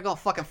over here are gonna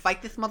fucking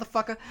fight this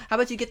motherfucker? How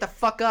about you get the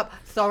fuck up?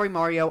 Sorry,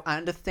 Mario. I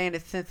understand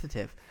it's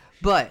sensitive,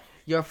 but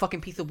you're a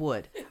fucking piece of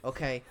wood.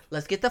 Okay,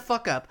 let's get the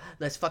fuck up.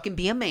 Let's fucking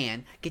be a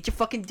man. Get your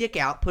fucking dick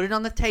out. Put it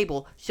on the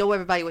table. Show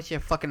everybody what you're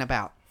fucking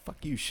about.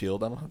 Fuck you,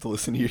 Shield. I don't have to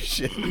listen to your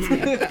shit.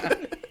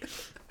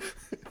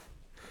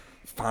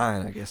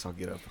 Fine, I guess I'll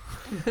get up.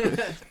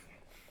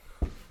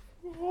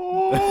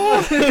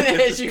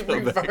 As you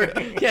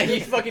revert, yeah,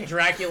 you fucking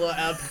Dracula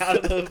up out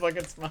of the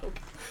fucking smoke.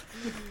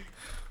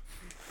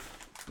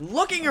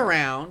 Looking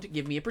around,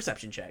 give me a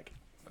perception check.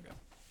 Okay.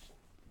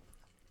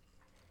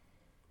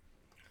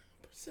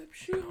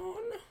 Perception.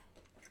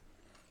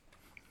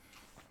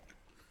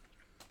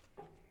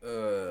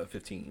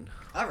 15.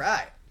 All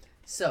right.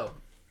 So,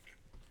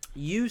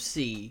 you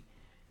see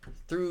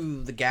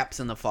through the gaps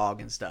in the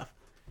fog and stuff.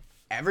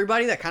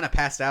 Everybody that kind of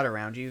passed out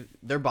around you,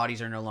 their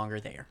bodies are no longer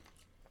there.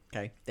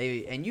 Okay,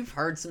 and you've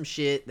heard some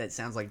shit that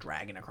sounds like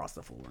dragging across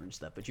the floor and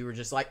stuff, but you were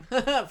just like,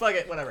 fuck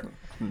it, whatever.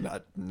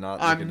 Not.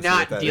 I'm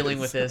not dealing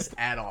with this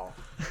at all.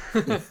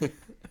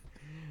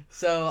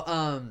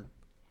 So,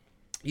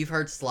 you've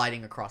heard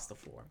sliding across the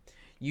floor.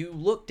 You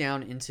look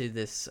down into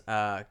this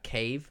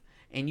cave,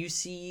 and you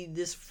see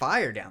this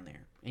fire down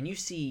there, and you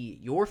see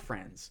your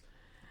friends,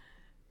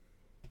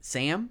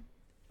 Sam,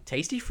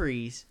 Tasty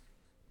Freeze,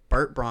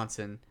 Bert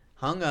Bronson,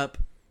 hung up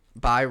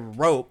by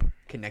rope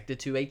connected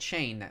to a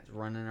chain that's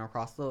running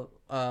across the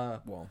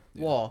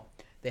wall.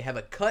 They have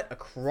a cut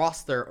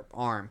across their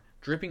arm,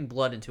 dripping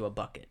blood into a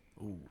bucket.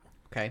 Ooh.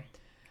 Okay.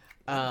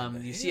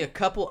 You see a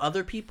couple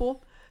other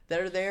people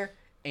that are there,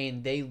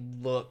 and they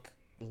look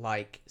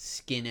like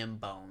skin and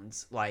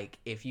bones. Like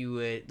if you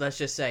would, let's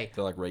just say,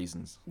 They're like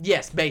raisins.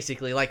 yes,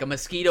 basically, like a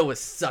mosquito has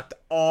sucked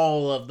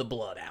all of the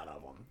blood out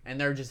of them, and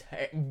they're just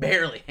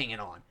barely hanging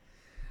on.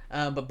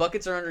 But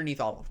buckets are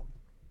underneath all of them.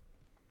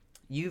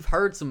 You've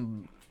heard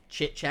some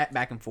chit chat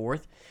back and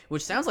forth,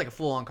 which sounds like a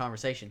full-on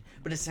conversation,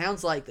 but it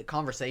sounds like the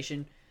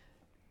conversation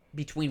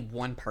between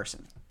one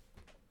person,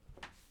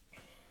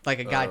 like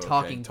a guy okay.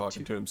 talking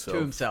to himself. to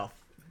himself,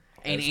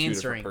 and Has two different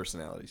answering.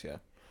 personalities, yeah.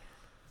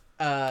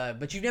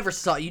 But you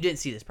didn't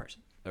see this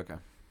person. Okay.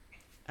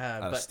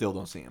 But I still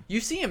don't see him. you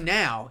see him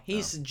now.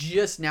 He's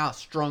just now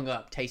strung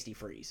up Tasty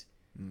Freeze.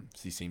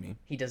 Does he see me?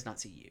 He does not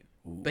see you,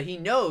 Ooh. but he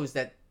knows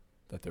that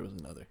That there was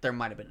another. there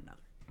might have been another.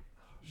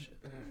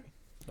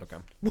 Okay.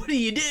 What do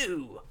you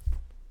do?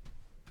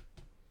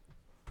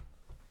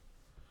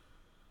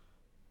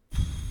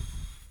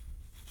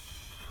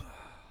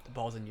 The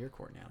ball's in your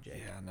court now,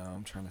 Jake. Yeah, no,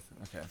 I'm trying to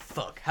think. Okay.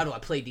 Fuck. How do I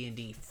play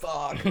D&D?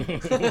 Fuck. Now,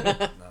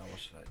 what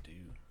should I do?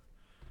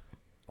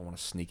 I want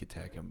to sneak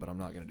attack him, but I'm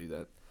not going to do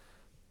that.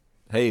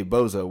 Hey,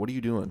 Bozo, what are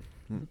you doing?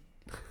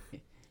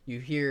 You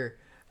hear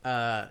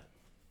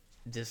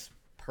this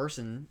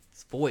person's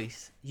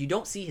voice. You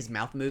don't see his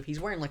mouth move. He's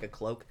wearing like a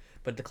cloak,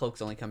 but the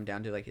cloak's only come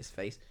down to like his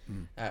face,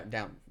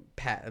 down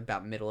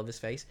about middle of his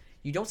face.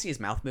 You don't see his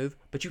mouth move,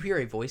 but you hear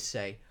a voice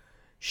say,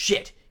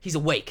 "Shit, he's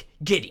awake.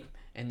 Get him!"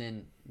 And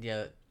then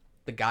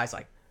the guy's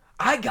like,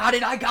 "I got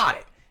it. I got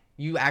it."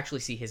 You actually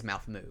see his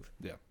mouth move.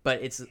 Yeah.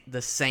 But it's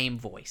the same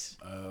voice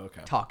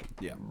Okay. talking.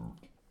 Yeah.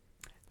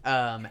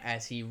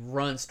 As he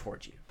runs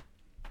towards you.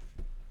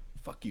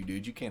 Fuck you,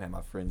 dude. You can't have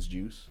my friend's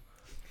juice.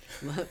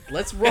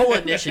 Let's roll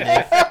initiative.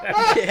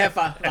 Yeah,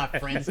 my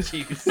friends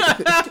choose.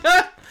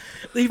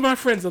 Leave my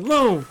friends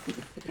alone.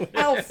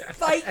 I'll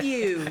fight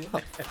you.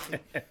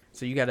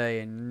 So you got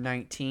a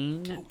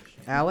 19,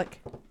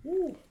 Alec.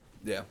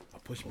 Yeah. I'll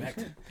push back.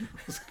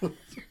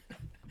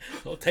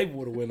 The table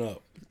would have went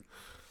up.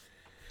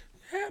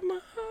 Have my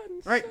heart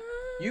inside. All right,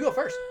 you go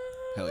first.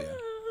 Hell yeah.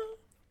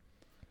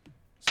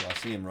 So I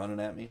see him running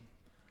at me.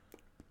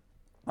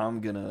 I'm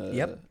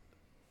gonna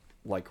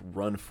like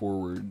run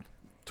forward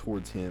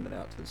towards him and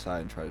out to the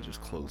side and try to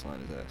just clothesline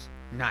his ass.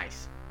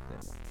 Nice.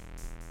 Yeah.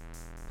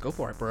 Go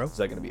for it, bro. Is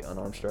that gonna be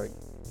unarmed strike?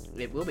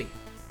 It will be.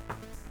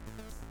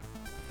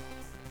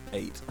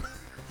 8.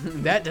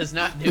 That does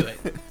not do it.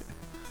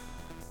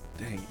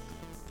 Dang.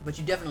 But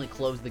you definitely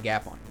close the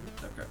gap on him.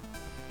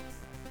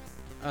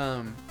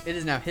 Okay. It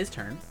is now his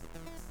turn.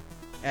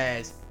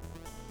 As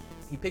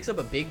he picks up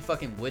a big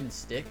fucking wooden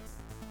stick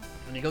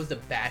and he goes to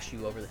bash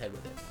you over the head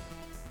with it.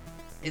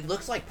 It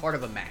looks like part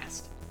of a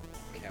mast.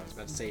 Okay, I was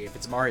about to say, if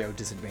it's Mario,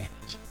 disadvantage.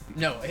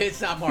 No,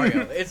 it's not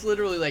Mario. It's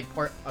literally like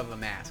part of a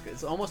mask.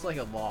 It's almost like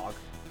a log.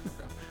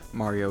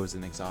 Mario is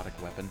an exotic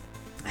weapon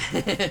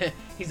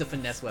He's a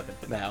finesse weapon.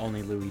 that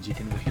only Luigi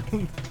can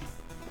wield.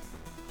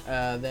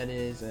 That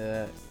is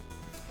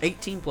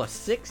 18 plus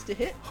 6 to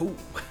hit. Ooh.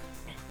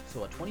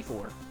 So a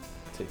 24.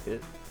 To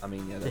hit? I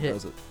mean, yeah, To that hit.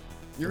 does it.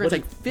 You're going to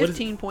What take is- what is-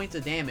 15 points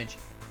of damage,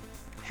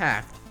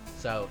 halved.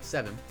 So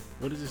 7.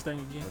 What is this thing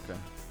again? Okay.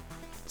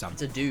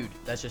 It's a dude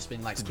that's just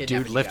been like Dude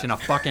kidnapping you lifting a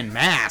guys. fucking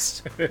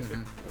mast. It's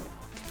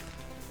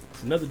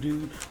another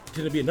dude. It's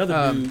gonna be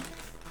another dude.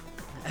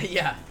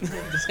 Yeah,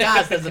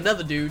 disguised as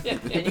another dude,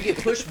 and you get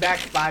pushed back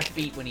 5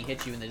 feet when he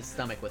hits you in the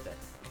stomach with it.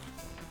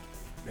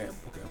 Damn.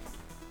 Okay.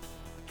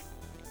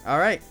 All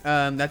right,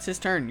 that's his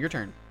turn. Your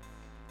turn.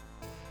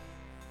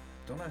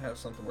 Don't I have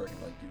something where I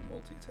can like do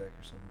multi-attack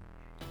or something?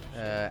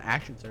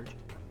 Action surge.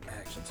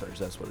 Action surge,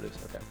 that's what it is.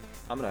 Okay.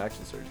 I'm gonna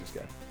action surge this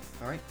guy.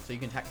 All right, so you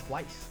can attack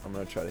twice. I'm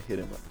gonna try to hit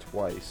him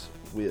twice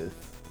with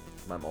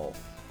my maul.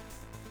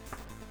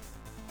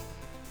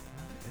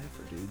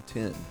 Effort, dude.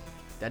 10.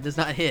 That does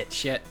not hit.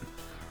 Shit.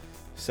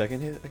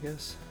 Second hit, I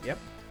guess. Yep.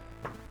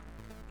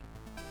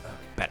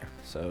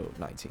 So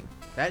 19.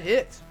 That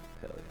hits.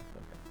 Hell yeah.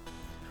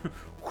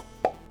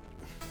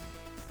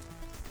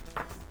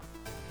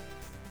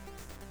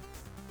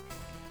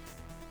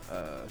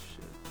 Okay.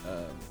 Shit.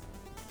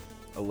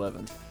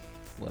 11.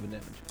 11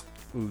 damage.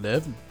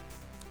 11.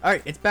 All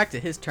right, it's back to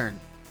his turn.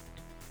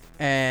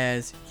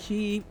 As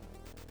he,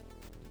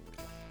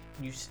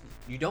 you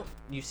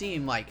see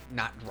him like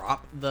not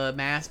drop the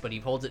mass, but he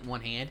holds it in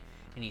one hand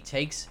and he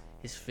takes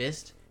his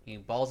fist and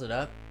he balls it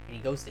up and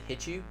he goes to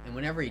hit you. And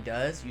whenever he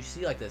does, you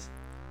see like this.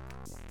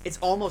 It's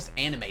almost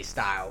anime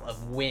style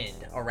of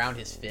wind around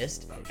his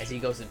fist as he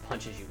goes and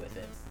punches you with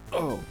it.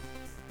 Oh.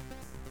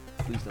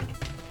 Please don't.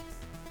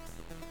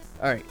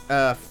 All right,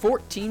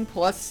 14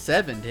 plus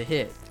 7 to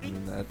hit. I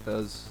mean,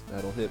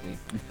 that'll hit me.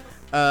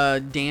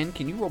 Dan,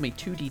 can you roll me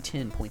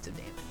 2d10 points of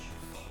damage?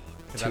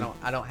 Because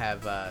I don't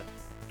have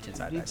 10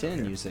 side dice.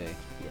 D10, you say?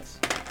 Yes.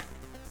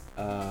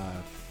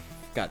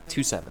 Got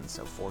 2 7s,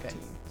 so 14. Okay.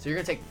 So you're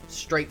gonna take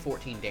straight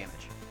 14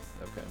 damage.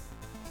 Okay.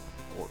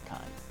 Or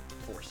kind.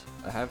 Force.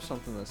 I have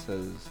something that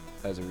says,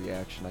 as a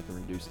reaction, I can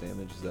reduce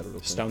damage. Is that a real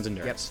thing? Stone's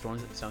endurance. Yep.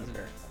 Stones and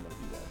dirt. I'm gonna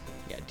do that.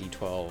 Yeah,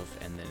 D12,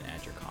 and then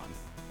add your con.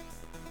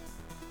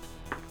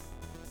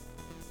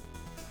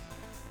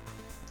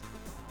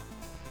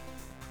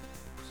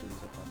 As soon as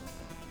I find that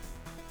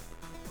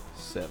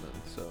 7,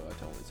 so I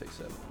can only take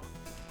 7.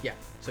 Yeah.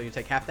 So you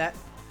take half that,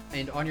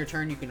 and on your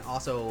turn you can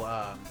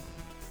also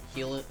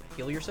heal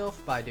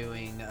yourself by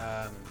doing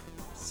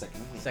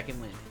second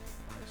wind.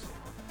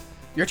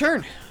 Your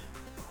turn.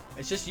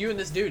 It's just you and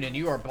this dude, and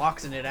you are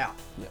boxing it out.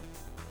 Yeah.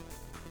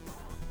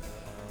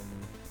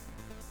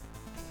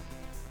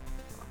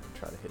 I'm gonna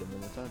try to hit him one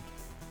more time.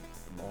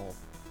 Maul.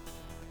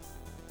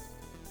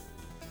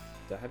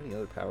 Do I have any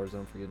other powers that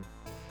I'm forgetting?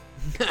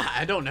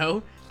 I don't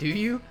know. Do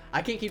you?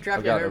 I can't keep track I've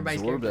of got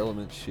everybody's absorbed character.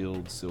 element,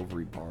 shield,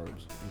 silvery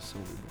barbs. What is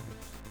silvery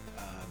barbs?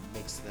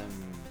 Makes them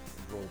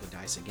roll the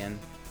dice again.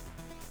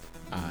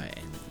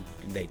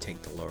 And they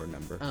take the lower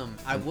number.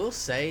 I will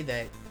say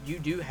that you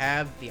do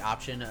have the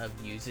option of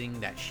using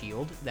that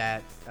shield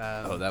that.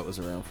 Oh, that was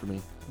around for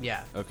me.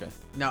 Yeah. Okay.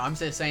 No, I'm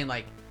just saying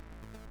like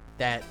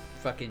that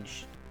fucking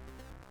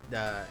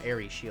the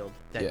Ares shield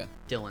that Yeah.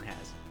 Dylan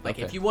has. Like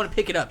if Okay. you want to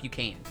pick it up, you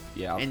can.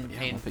 Yeah, I'm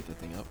gonna pick that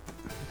thing up.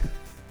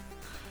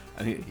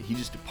 I mean, he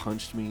just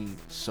punched me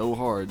so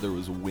hard there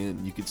was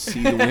wind. You could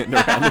see the wind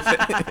around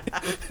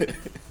it.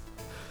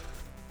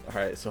 All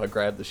right, so I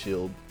grabbed the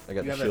shield. I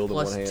got You the have a shield in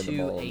one plus hand, the 2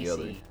 ball in the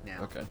other. AC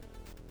now. Okay.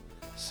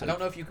 So, I don't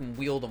know if you can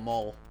wield a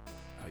mole.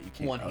 Oh, you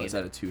can't. one-handed. Is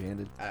that a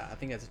two-handed? I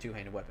think that's a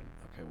two-handed weapon.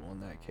 Okay, well in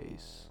that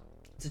case,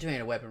 It's a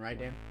two-handed weapon, right,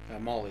 Dan?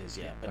 Maul is,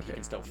 yeah, but Okay. you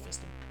can still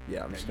fist him.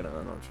 yeah, I'm just gonna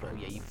unarmed strike.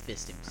 Oh yeah, you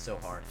fist him so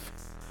hard.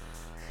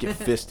 Get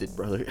fisted,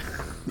 brother.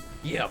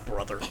 Yeah,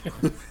 brother.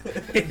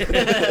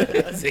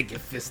 Say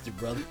get fisted,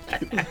 brother.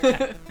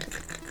 Nice.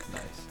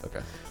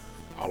 Okay.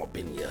 All up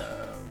in ya.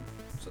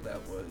 So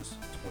that was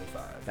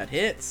 25. That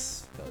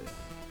hits. Hell yeah.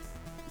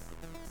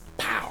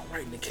 Pow!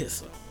 Right in the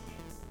kisser.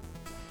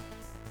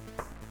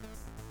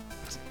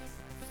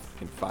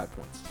 In 5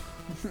 points.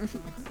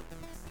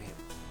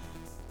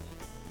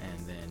 And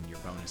then your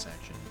bonus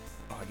action.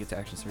 Oh, I get to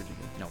action surge again.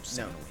 No, No,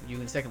 second wind. you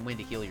can second wind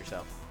to heal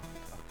yourself.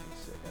 Okay,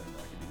 sick. I didn't know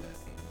I could do that.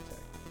 Aim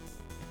attack.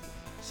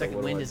 Second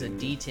what do wind I is a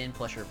do? D10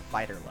 plus your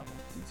fighter level.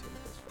 D10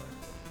 plus 5.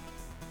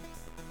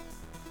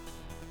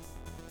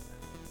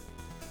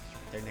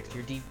 They're next to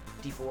your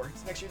D4.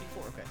 It's next to your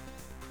D4. Okay.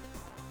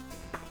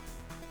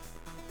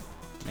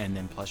 And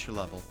then plus your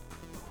level.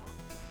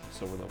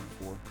 So we're level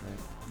 4, right?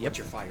 What's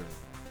your fire?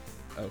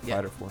 Oh, Yeah.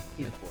 fighter 4.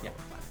 He's a 4. Yeah.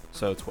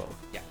 So 12.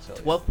 Yeah. So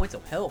 12 points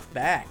of health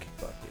back.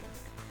 Fuck yeah.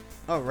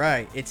 All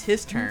right, it's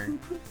his turn,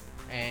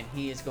 and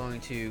he is going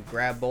to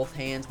grab both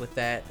hands with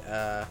that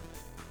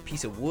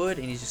piece of wood,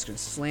 and he's just going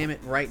to slam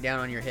it right down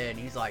on your head. And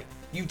he's like,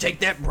 "You take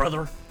that,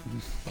 brother!"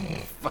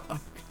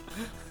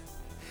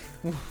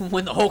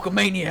 When the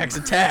Hulkamaniacs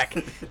attack.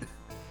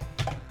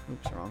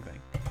 Oops, wrong thing.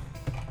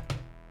 All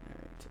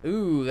right.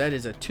 Ooh, that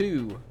is a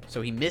 2,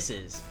 so he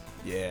misses.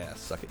 Yeah,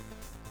 suck it.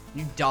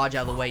 You dodge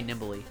out of the way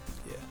nimbly.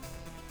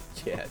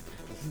 Yeah.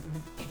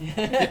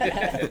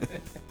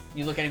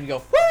 You look at him and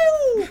go,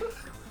 "Woo!"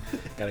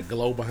 Got a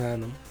glow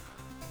behind them.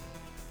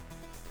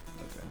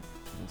 Okay.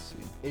 Let's see.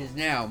 It is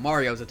now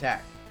Mario's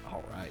attack.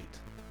 All right.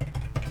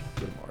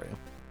 Go to Mario.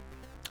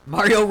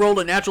 Mario rolled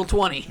a natural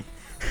 20. He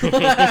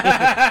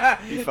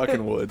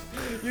fucking would.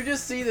 You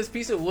just see this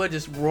piece of wood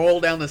just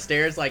roll down the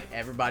stairs like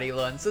everybody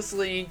wants a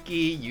slinky.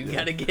 You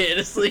gotta get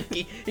a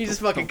slinky. He's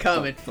just fucking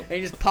coming, and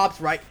he just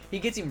pops right. He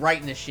gets him right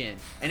in the shin,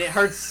 and it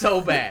hurts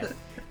so bad.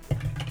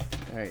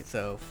 All right,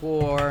 so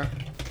 4,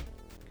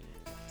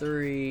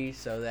 3,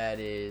 so that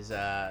is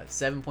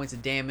 7 points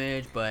of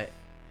damage, but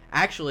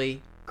actually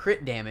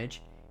crit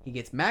damage. He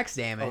gets max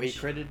damage. Oh, he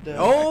critted.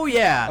 Oh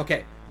yeah.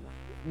 Okay.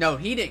 No,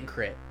 he didn't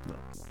crit.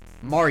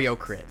 Mario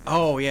crit.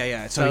 Oh yeah,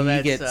 yeah. So, So he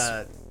that's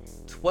gets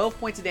 12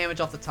 points of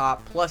damage off the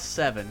top, plus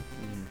 7.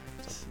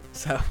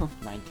 So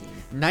 19.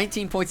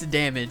 19 points of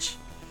damage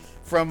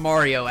from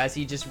Mario as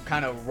he just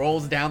kind of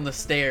rolls down the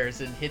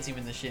stairs and hits him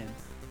in the shin.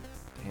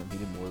 Damn, he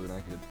did more than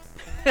I could.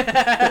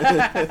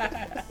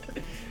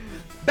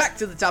 Back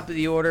to the top of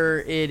the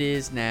order. It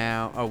is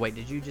now. Oh wait,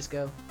 did you just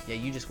go? Yeah,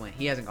 you just went.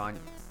 He hasn't gone.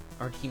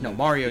 Or he No, moved.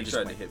 Mario He just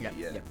tried went. to hit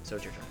me. Yeah, Yeah. So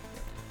it's your turn.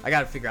 I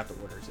gotta figure out the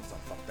orders. It's all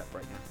fucked up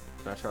right now.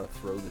 Can I try to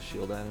throw the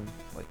shield at him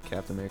like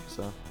Captain America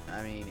style?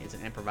 I mean, it's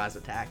an improvised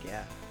attack.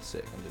 Yeah.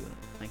 Sick. I'm doing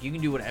it. Like you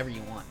can do whatever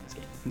you want in this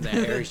game.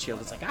 The Ares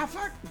shield is like, ah,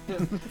 fuck.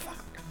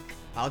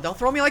 Oh, don't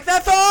throw me like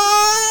that,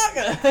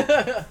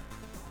 fuck!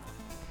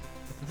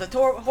 It's a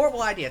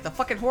horrible idea. It's a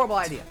fucking horrible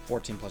idea.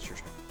 14 plus your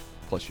strength.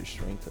 Plus your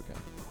strength. Okay.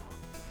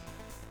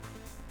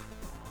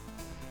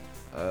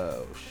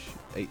 Oh shit.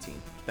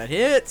 18. That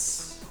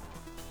hits.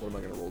 What am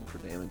I gonna roll for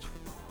damage?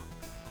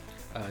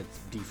 It's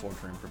D4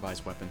 for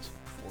improvised weapons.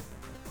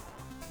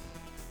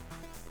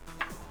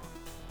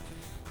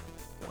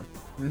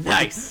 1.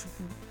 Nice.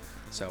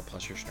 So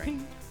plus your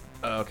strength.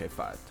 Okay,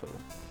 5 total.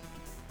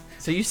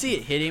 So you see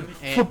it hit him,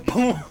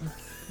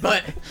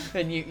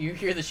 and you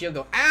hear the shield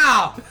go,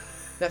 ow!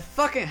 That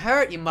fucking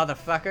hurt, you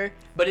motherfucker.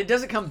 But it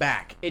doesn't come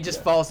back. It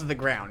just falls to the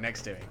ground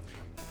next to him.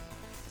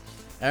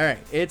 Alright,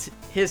 it's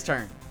his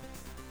turn.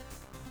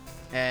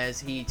 As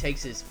he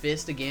takes his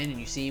fist again, and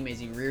you see him as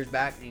he rears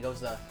back, and he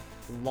goes to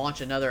launch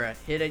another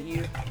hit at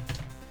you.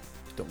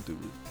 Don't do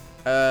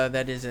it.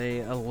 That is a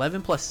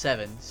 11 plus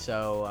 7,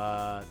 so,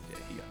 Yeah,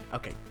 he got it.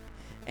 okay.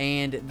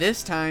 And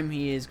this time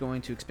he is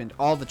going to expend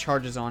all the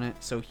charges on it,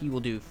 so he will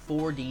do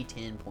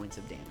 4d10 points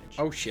of damage.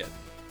 Oh, shit.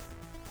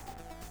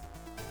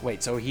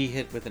 Wait, so he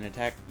hit with an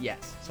attack? Yes,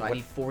 so I What-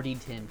 need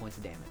 4d10 points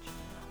of damage.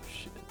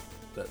 Shit.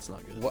 That's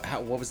not good.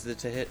 What was the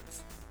to hit?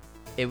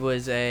 It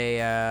was a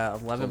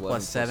 11 11 plus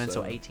plus 7,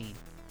 so 7. 18.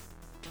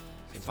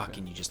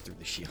 Fucking, you just threw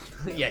the shield.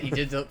 Yeah, you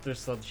did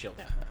just throw the shield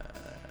down.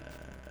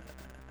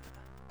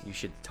 You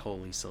should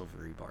totally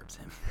silvery barbs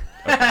him.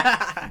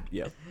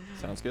 Yep.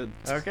 Sounds good.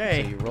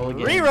 Okay. So you roll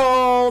again.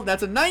 Reroll!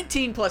 That's a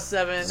 19 plus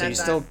 7. So you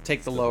That's still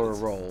take the lower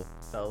Still roll,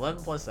 so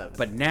 11 plus 7.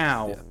 but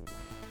now Yeah.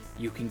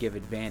 you can give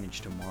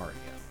advantage to Mario.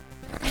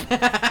 If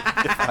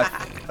I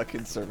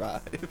fucking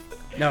survive.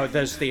 No,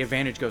 the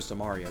advantage goes to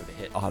Mario to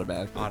hit.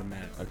 Automatically.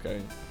 Automatically. Okay.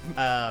 It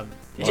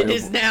Mario-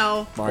 is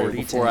now. Mario, 40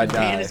 before I to-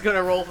 Dan die. is going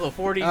to roll for the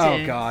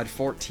 40-10. Oh god,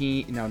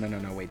 14.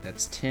 No, wait,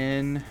 that's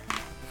 10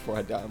 Before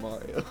I die,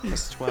 Mario.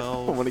 plus I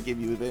 12. want to give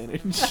you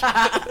advantage.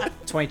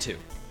 22.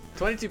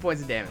 22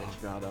 points of damage. Oh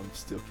god, I'm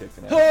still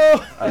kicking out.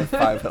 Oh! I have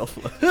 5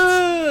 health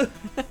left.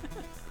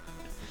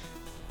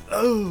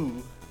 Oh!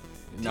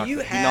 He knocked you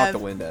the- he have- knocked the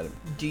wind at him.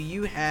 Do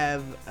you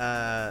have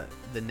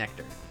the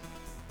nectar?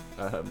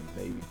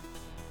 Maybe.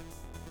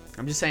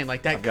 I'm just saying,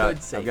 like, that I've got,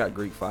 could save I've got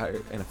Greek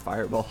fire and a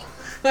fireball.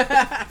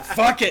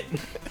 Fuck it!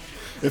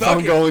 If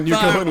I'm going,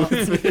 you're going with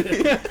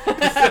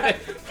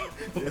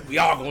me. We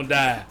all gonna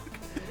die.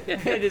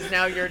 it is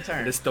now your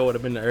turn. Just throw it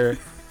up in the air.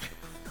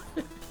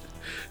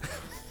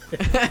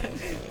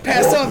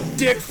 Pass up,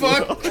 dick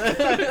fuck!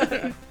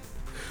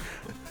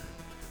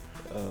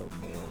 Oh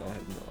man, I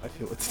have no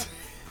idea what to do.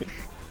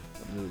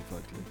 I'm really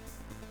fucked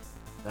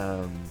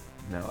here.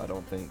 No, I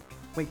don't think.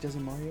 Wait,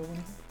 doesn't Mario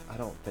win? I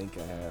don't think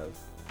I have.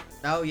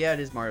 Oh, yeah, it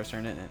is Mario's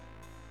turn, isn't it?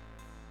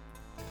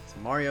 So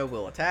Mario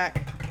will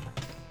attack.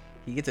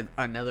 He gets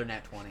another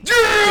nat 20.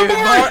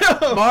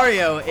 Dude,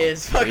 Mario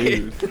is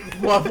fucking...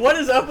 what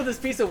is up with this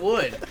piece of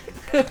wood?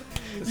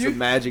 It's a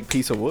magic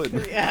piece of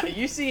wood. Yeah,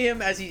 you see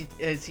him as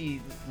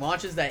he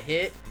launches that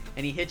hit,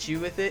 and he hits you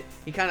with it.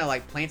 He kind of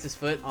like plants his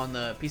foot on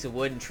the piece of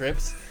wood and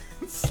trips.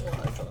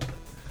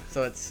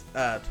 So it's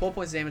 12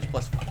 points of damage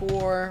plus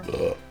 4,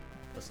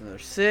 plus another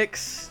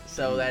 6.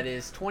 So that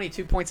is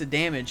 22 points of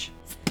damage.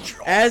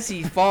 As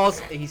he falls,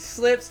 he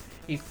slips,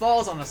 he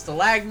falls on a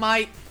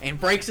stalagmite and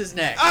breaks his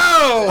neck.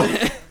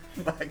 Oh!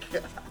 My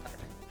god.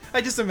 I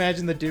just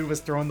imagine the dude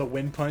was throwing the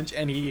wind punch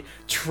and he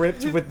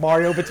tripped with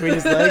Mario between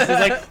his legs. He's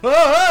like,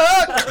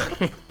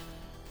 ah!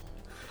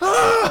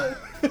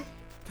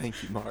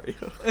 Thank you, Mario.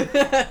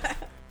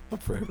 I'm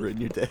forever in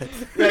your debt.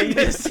 Yeah, you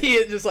just see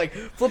it just like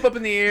flip up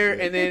in the air,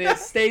 and then it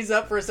stays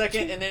up for a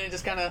second, and then it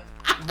just kind of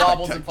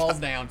wobbles and falls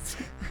down.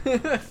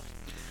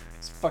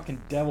 It's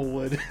fucking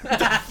devilwood.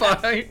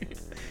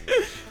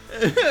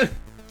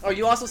 Oh,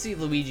 you also see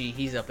Luigi.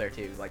 He's up there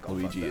too. Like all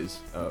Luigi fucked up. is.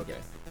 Oh, okay.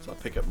 So I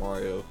pick up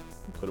Mario,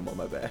 put him on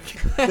my back.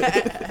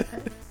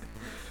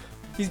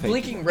 He's Thank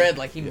blinking you. red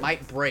like he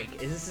might break.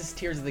 This is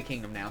Tears of the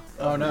Kingdom now.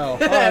 Oh no.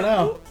 Oh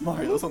no.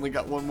 Mario's only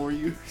got one more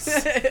use.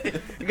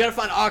 You gotta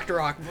find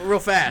Octorok real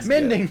fast.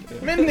 Mending.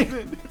 Yeah.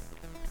 Mending.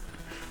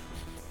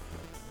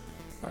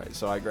 Alright,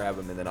 so I grab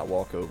him and then I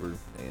walk over and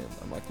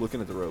I'm like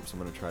looking at the ropes. I'm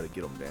gonna try to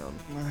get them down.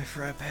 My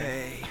frappe.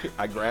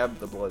 I grab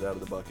the blood out of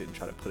the bucket and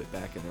try to put it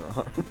back in their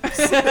arms.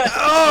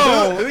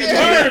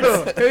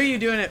 Oh! Who are you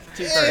doing it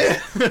to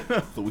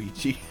first?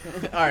 Luigi.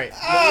 All right,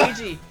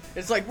 Luigi.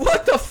 It's like,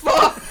 what the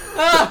fuck?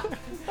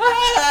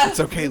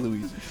 It's okay,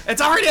 Luigi.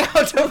 It's already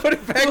out. Don't put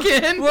it back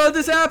in. What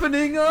is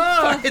happening?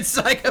 Fucking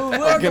psychopath.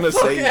 Where I'm gonna the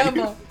fuck say am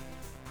you.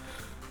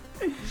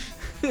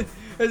 I?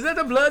 Is that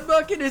a blood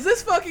bucket? Is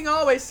this fucking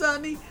always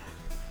sunny?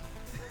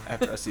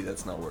 After I see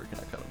that's not working,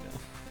 I cut him down.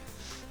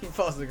 He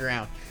falls to the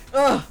ground.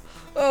 Oh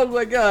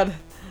my god.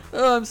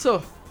 Oh, I'm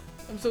so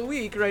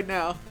weak right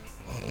now.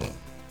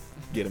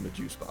 Get him a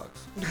juice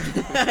box.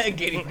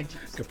 Get him.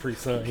 Capri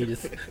Sun. He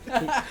just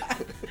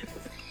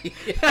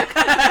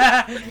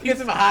Gets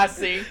him a high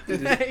C.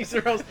 He's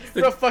real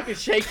fucking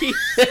shaky.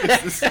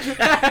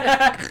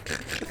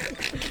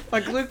 My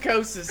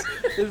glucose is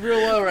real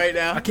low right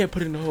now. I can't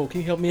put it in the hole.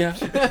 Can you help me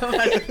out?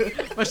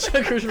 my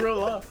sugar's real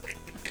low.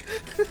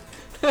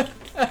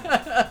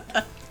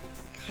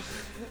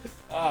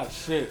 Ah,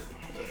 shit.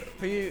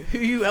 Who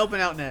you helping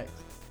out next?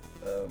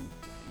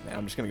 Man,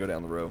 I'm just gonna go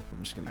down the row.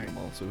 I'm just gonna do them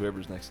all. So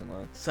whoever's next in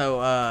line.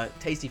 So,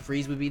 Tasty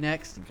Freeze would be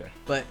next. Okay.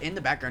 But in the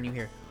background, you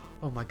hear,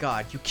 "Oh my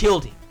God, you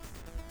killed him!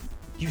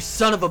 You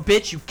son of a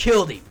bitch, you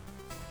killed him!"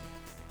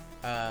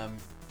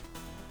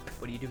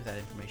 What do you do with that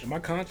information? Am I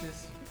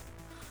conscious?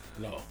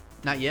 No.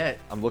 Not yet.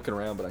 I'm looking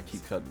around, but I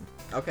keep cutting.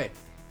 Okay.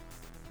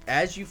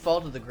 As you fall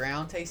to the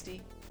ground,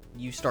 Tasty,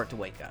 you start to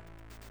wake up.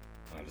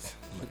 I just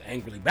look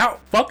angrily.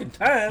 About fucking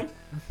time.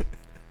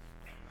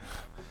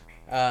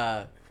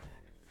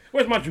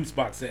 Where's my juice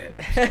box at?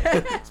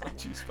 It's my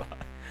juice box.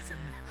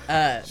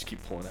 Just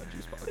keep pulling out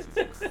juice boxes.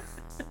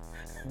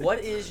 What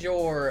is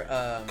your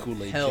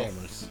Kool-Aid health?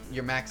 Jammers.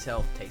 Your max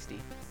health, Tasty.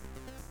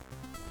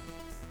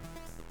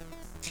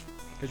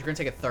 Because you're gonna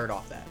take a third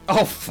off that.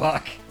 Oh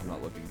fuck! I'm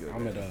not looking good.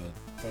 I'm at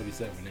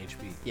 37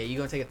 HP. Yeah, you're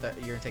gonna take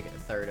you're gonna take a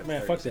third of.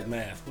 Man, 30. fuck that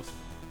math. What's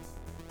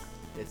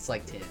It's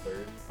like 10.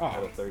 Third. Oh.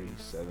 Out of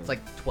 37. It's like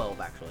 12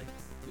 actually.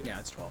 Yeah,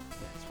 it's 12.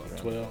 Yeah, it's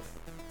 12. 12?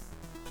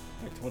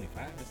 Like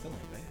 25. That still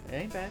ain't bad. It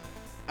ain't bad.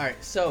 All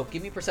right, so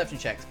give me perception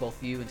checks,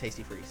 both you and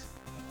Tasty Freeze.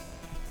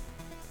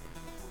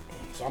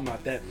 So I'm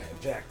not that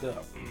jacked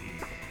up.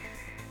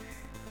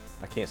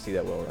 I can't see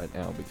that well right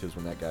now because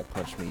when that guy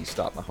punched me, he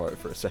stopped my heart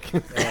for a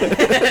second.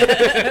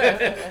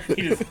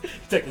 He just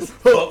taking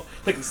slow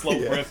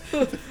breath.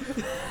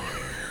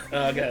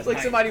 Guys, It's like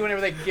somebody whenever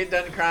they get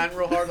done crying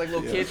real hard, like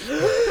little kids.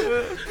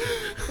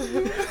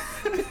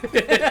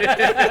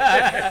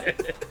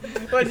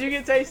 What did you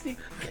get, Tasty?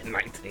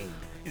 19.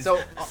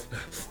 So,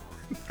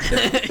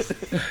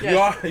 You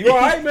all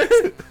right, man?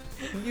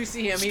 you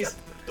see him. He's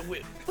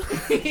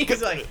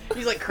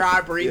like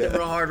cry breathing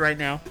real hard right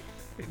now.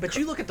 But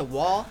you look at the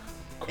wall,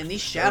 and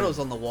these shadows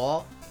on the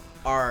wall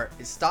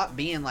stop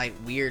being like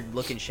weird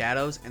looking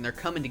shadows, and they're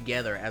coming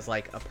together as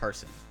like a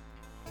person.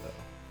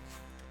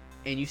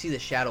 And you see the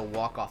shadow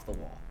walk off the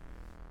wall.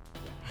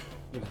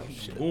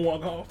 Boom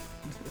walk off?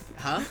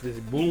 Huh? Does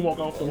it boom walk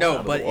off the No,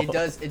 wall? but it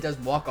does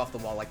walk off the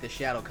wall. Like the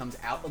shadow comes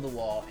out of the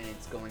wall, and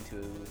it's going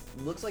to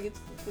looks like it's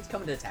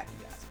coming to attack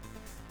you guys.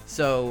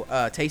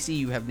 So, Tasty,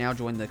 you have now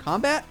joined the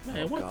combat.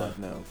 Man, what God,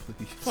 the no,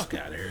 please. fuck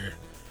out of here.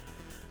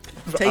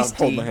 Tasty.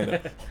 Hold my hand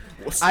up.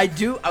 I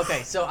do.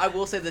 Okay, so I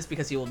will say this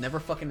because he will never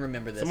fucking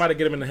remember this. Somebody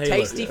get him in the halo.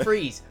 Tasty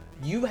Freeze.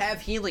 You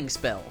have healing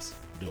spells.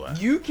 Do I?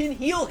 You can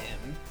heal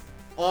him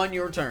on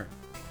your turn.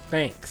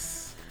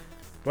 Thanks.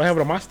 Do I have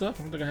it on my stuff?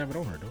 I don't think I have it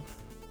on her, though.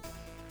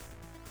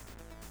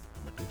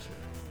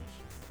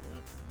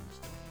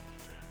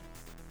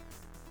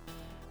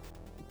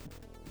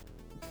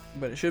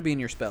 But it should be in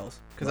your spells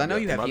because I Might know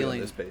be- you it have might be on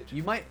healing. this page.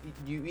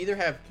 You either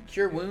have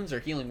cure wounds or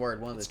healing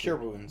word. One of the It's two. cure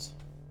wounds.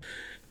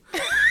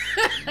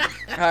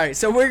 All right,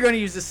 so we're going to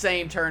use the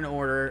same turn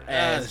order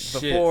as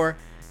shit. before.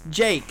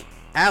 Jake,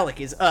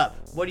 Alec is up.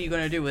 What are you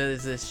going to do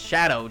with this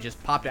shadow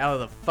just popped out of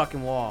the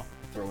fucking wall?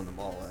 Throwing them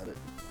all at it.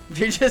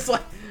 You're just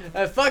like,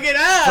 fuck it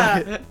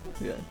up.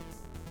 Yeah.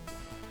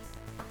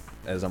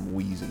 As I'm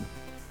wheezing.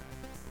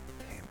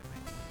 Damn it,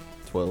 man.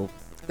 12.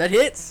 That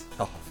hits.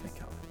 Oh, thank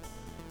God.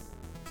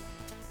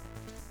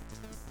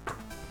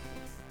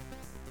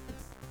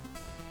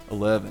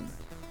 11.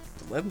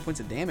 11 points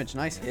of damage.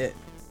 Nice hit.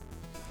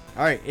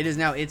 All right, it is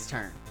now its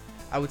turn.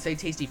 I would say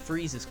Tasty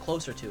Freeze is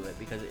closer to it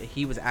because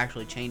he was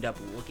actually chained up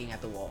looking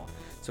at the wall.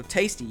 So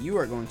Tasty, you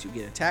are going to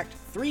get attacked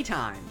 3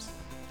 times.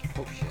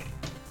 Oh shit.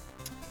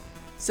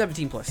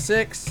 17 plus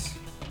 6.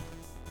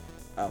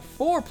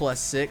 4 plus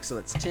 6, so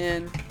that's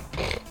 10.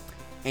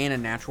 And a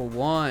natural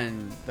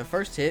 1. The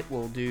first hit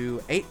will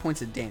do 8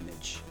 points of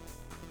damage.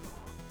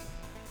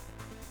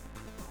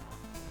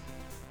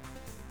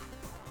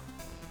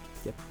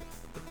 Yep.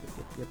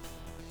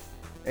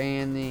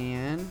 And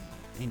then,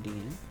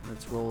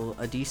 let's roll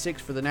a d6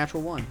 for the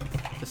natural 1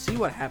 to see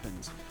what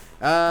happens.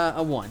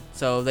 A 1,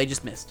 so they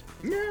just missed.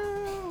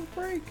 No,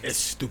 break. It's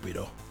stupid,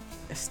 though.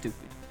 That's stupid.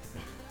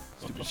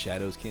 Stupid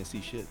shadows can't see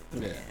shit.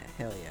 Yeah,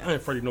 hell I yeah.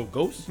 ain't afraid of no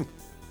ghosts.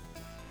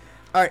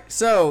 All right,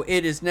 so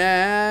it is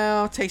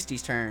now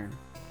Tasty's turn.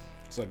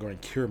 So I'm going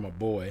to cure my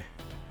boy.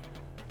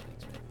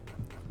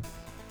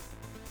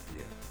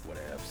 Yeah,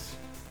 whatevs.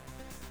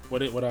 What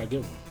do I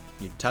give him?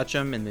 You touch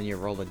him, and then you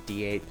roll a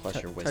d8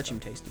 plus your wisdom Touch him,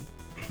 Tasty.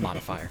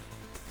 modifier.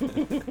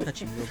 Touch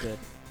him real good.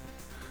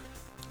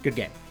 Good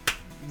game.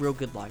 Real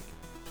good like.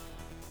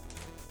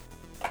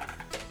 So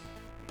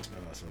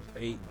it's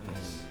 8. And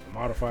the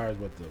modifier is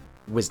what the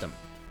Wisdom.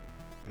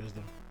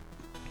 wisdom.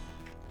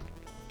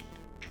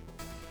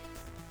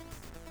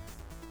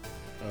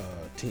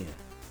 10.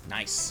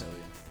 Nice.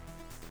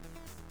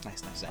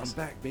 Nice, nice, nice. I'm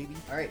back, baby.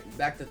 All right,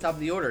 back to the top of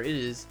the order. It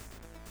is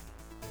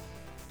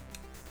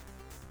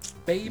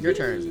Baby. your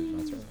turn.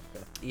 That's right.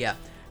 Okay. Yeah,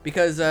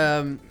 because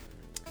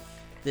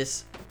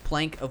this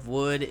plank of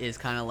wood is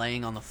kind of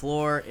laying on the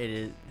floor.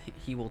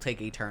 He will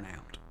take a turn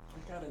out. I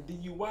got a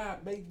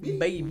DUI, baby.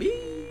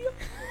 Baby.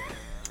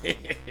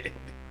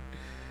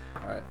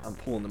 All right, I'm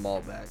pulling them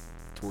all back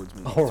towards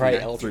me. All right,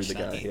 through Eldritch the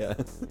guy. Knight. Yeah.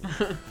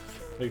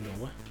 Hey, you know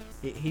what?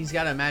 He's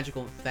got a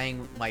magical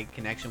thing like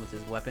connection with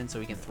his weapon, so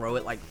he can throw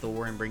it like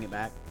Thor and bring it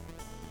back.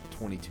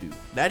 22.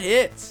 That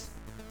hits.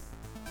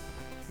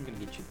 I'm gonna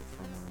get you the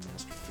Throne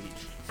Master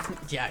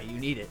Feat. Yeah, you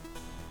need it.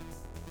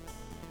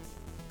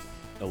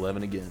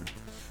 11 again.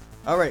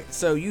 All right,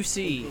 so you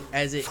see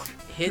as it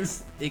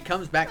hits, it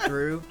comes back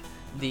through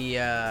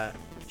the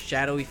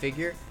shadowy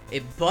figure.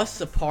 It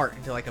busts apart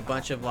into like a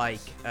bunch of like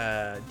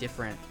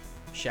different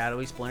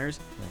shadowy splinters,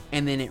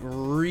 and then it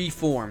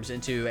reforms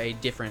into a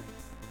different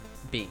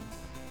being.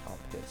 I'll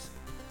piss.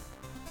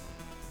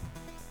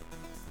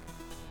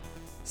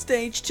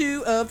 Stage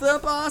 2 of the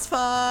boss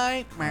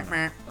fight.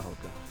 Oh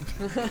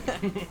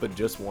god. But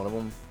just one of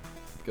them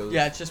goes.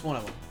 Yeah, it's just one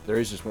of them. There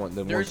is just one.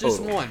 There's one just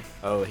total. one.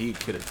 Oh, he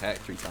could attack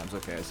 3 times.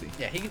 Okay, I see.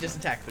 Yeah, he can just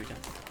attack 3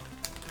 times.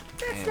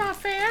 That's not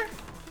fair.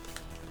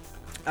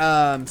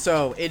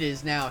 So it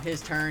is now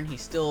his turn.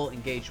 He's still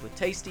engaged with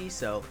Tasty,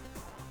 so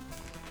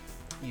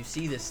you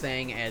see this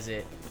thing as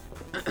it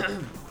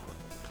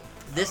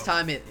this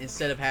time it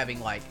instead of having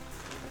like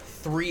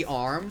 3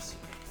 arms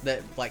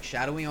that like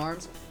shadowy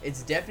arms,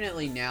 it's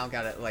definitely now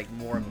got a, like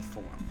more of a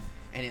form.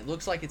 And it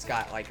looks like it's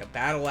got like a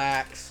battle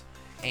axe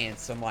and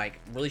some like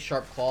really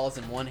sharp claws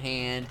in one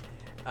hand.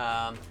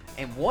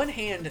 And one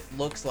hand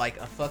looks like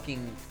a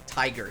fucking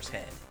tiger's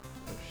head.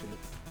 Oh shit.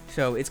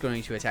 So it's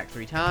going to attack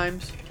 3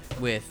 times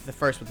with the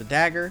first with the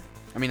dagger.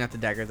 I mean, not the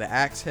dagger, the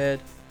axe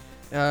head.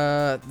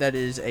 That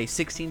is a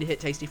 16 to hit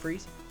Tasty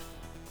Freeze.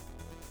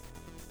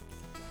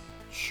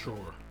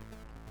 Sure.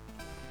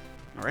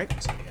 All right.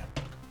 So,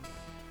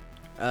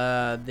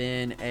 yeah.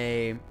 Then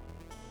a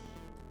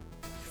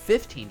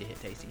 15 to hit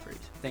Tasty Freeze.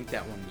 Think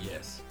that one.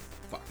 Yes.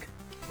 Fuck.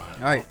 My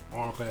All right.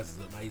 arm class is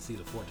at my AC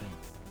to 14.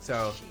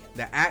 So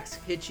the axe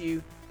hits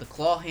you. The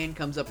claw hand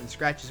comes up and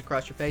scratches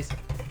across your face.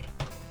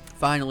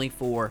 Finally,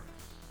 for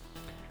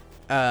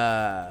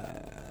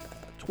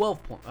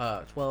 12 point.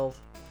 12.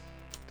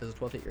 Does a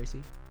 12 hit your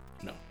AC?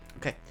 No.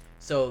 Okay.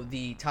 So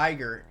the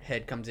tiger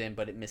head comes in,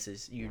 but it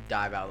misses. You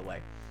dive out of the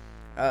way.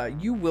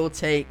 You will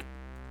take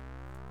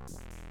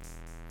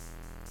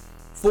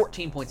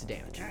 14 points of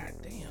damage. God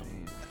damn.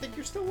 I think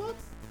you're still up.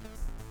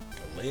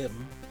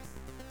 11.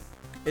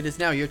 It is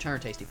now your turn,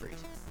 Tasty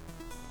Freeze.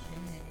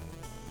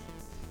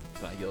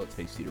 Can I yell at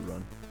Tasty to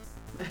run?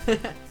 I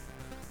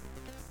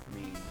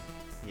mean,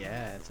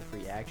 yeah, it's a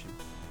free action.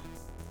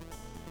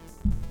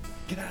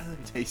 Get out of there,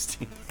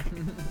 Tasty.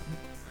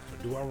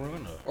 Do I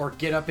run or? Or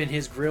get up in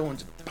his grill and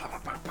just pop,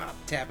 pop, pop, pop,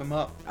 tap him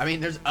up. I mean,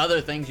 there's other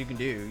things you can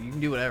do. You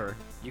can do whatever.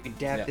 You can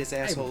dab Yeah. this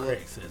Hey, asshole but up.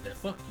 Craig says that.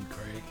 Fuck you,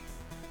 Craig.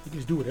 You can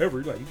just do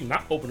whatever. Like you can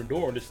not open the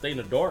door and just stay in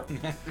the dark.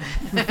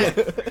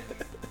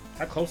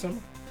 How close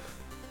am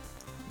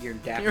You're in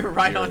dapping. You're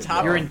right on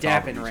top. You're of in it.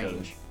 top of dapping each other.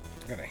 range.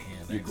 I? I got a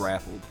hand axe. You're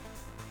grappled.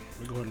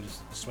 We go ahead and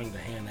just swing the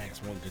hand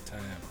axe one good time.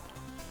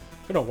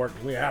 It don't work.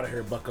 We're out of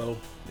here, Bucko.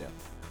 Yeah.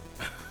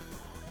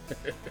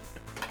 It's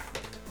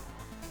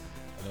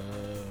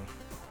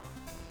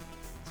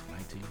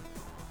 19.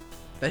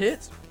 That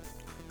hits.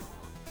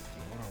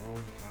 What I roll? I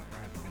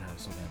haven't been out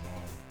so damn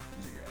long.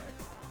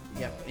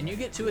 Yep. And you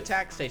get 2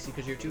 attacks, Stacy,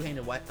 because you're a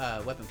 2-handed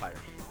weapon fighter.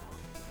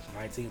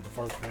 19 the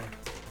first one.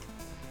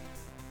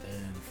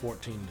 And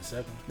 14 the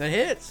second. That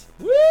hits.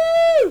 Woo!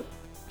 2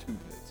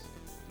 hits.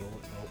 No,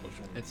 which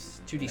one? It's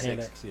Hand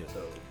 2d6. axe, yeah. So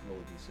roll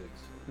a d6.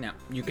 Now,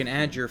 you can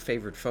add your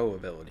favorite foe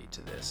ability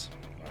to this.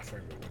 My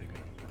favorite. What do you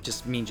mean?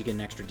 Just means you get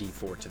an extra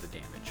d4 to the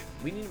damage.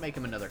 We need to make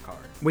him another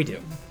card. We do.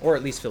 Or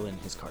at least fill in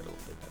his card a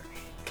little bit better.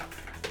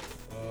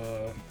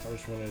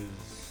 First one is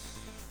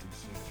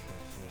D6,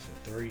 so it's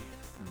a 3.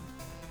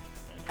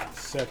 And the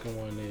second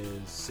one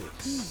is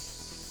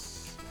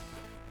 6.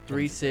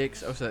 3,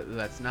 6. Oh, so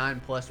that's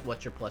 9 plus.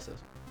 What's your pluses?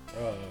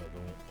 The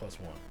plus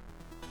 1.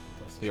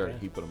 Plus the Here,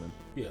 strength. he put them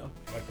in. Yeah.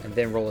 Like And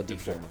then roll a d4.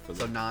 Informer for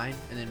So the 9,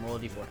 and then roll a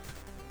d4.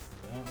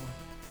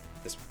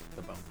 This one,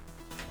 the bone.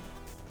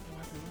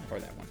 Or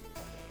that one.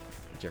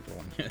 Whichever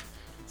one.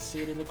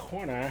 Sit in the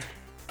corner.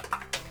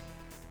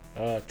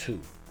 2.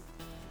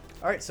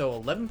 All right, so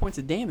 11 points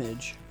of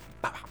damage.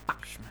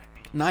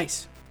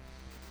 Nice.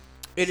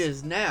 It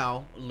is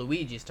now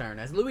Luigi's turn.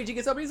 As Luigi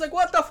gets up, he's like,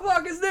 "What the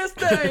fuck is this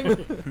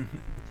thing?"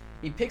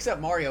 He picks up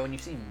Mario, and you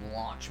see him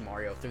launch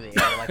Mario through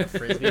the air like a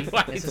frisbee. And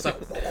it's just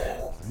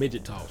like,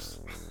 Midget toss.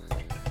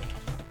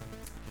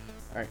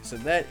 all right, so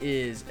that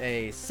is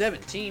a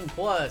 17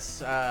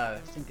 plus. I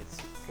think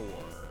it's 4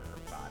 or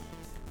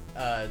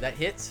 5. That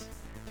hits,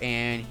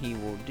 and he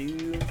will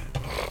do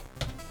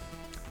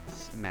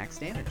max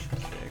damage,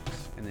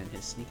 6, and then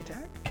his sneak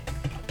attack.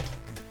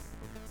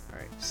 All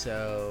right,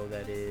 so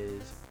that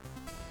is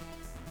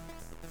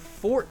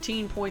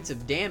 14 points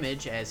of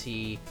damage as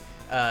he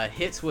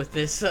hits with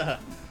this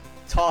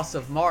toss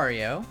of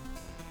Mario.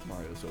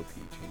 Mario's OP.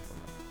 Change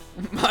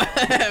from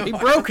that. He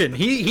broken.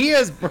 He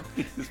has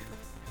broken.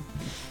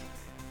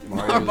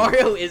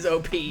 Mario is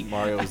OP.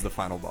 Mario is the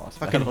final boss.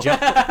 Fucking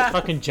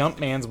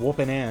Jumpman's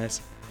whooping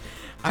ass.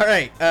 All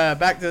right,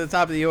 back to the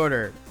top of the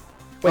order.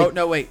 Wait. Oh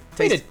no, wait.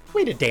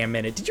 Wait a damn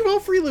minute. Did you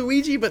vote for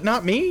Luigi but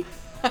not me?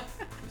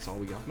 That's all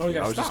we got. No, you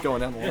gotta I was just stop.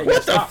 going down the line.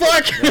 What the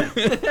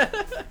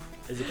fuck?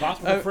 Is it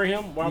possible to free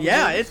him? While we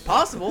Yeah, do this? it's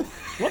possible.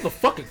 What the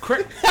fucking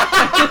crap?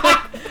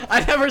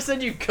 I never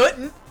said you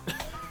couldn't.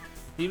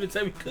 You didn't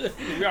say we could.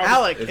 We already-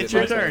 Alec, Is it's it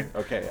your my turn.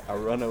 Okay, I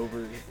run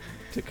over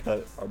to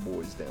cut our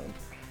boys down.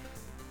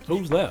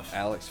 Who's left?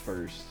 Alex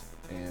first,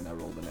 and I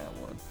rolled an at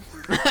one.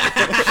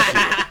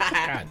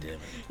 God damn it.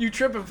 You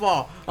trip and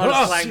fall on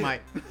Oh, a slag shit.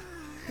 mic.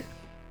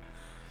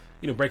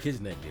 You didn't break his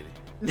neck, did he?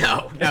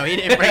 No, he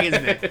didn't break his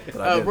neck.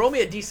 But I did- Roll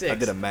me a d6. I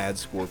did a mad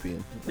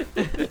scorpion.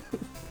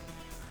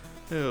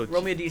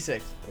 Roll me a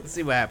d6. Let's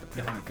see what happens.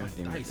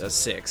 That's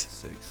 6.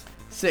 6.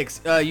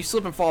 6. You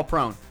slip and fall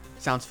prone.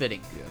 Sounds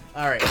fitting.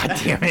 Yeah. All right. God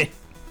damn it.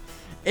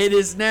 It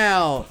is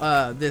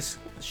now this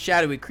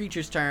shadowy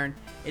creature's turn.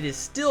 It is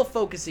still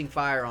focusing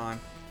fire on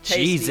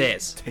Tasty,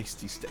 Jesus.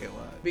 Tasty, stay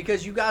alive.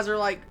 because you guys are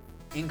like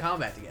in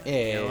combat together.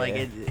 You know, like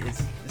Yeah.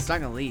 it's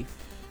not gonna leave.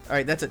 All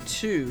right, that's a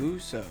 2.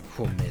 So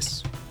We'll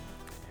miss.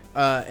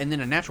 and then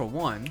a natural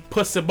 1,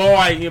 Pussy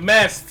boy, you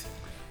messed.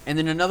 and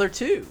then another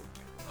 2.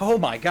 Oh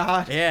my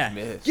god. Yeah.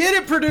 Miss. Get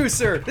it,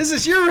 producer. This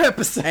is your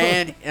episode.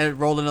 And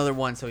rolled another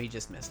 1, so he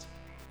just missed.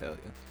 Hell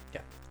yeah.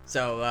 Yeah.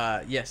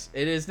 So yes,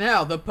 it is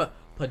now the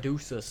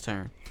producer's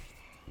turn.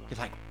 You're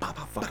like,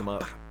 Fuck him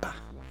up.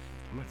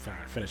 I'm gonna try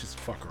to finish this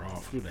fucker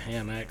off. Do the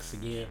hand axe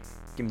again.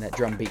 give me that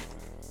drum beat.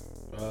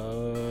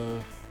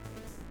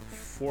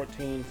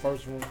 14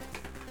 first one.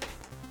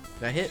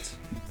 That hits.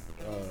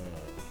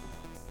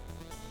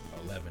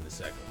 11 the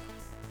second one.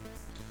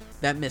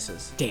 That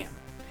misses. Damn.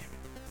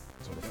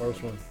 So the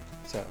first one.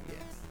 So, yeah.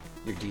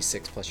 Your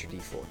D6 plus your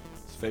D4.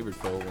 It's favored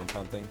foe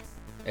one-time thing.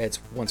 It's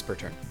once per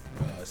turn.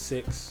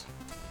 6.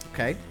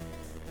 Okay.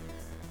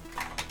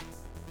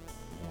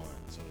 1.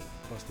 So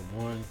plus the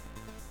 1.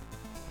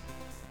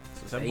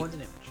 So 7 8. points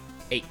of damage.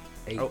 8.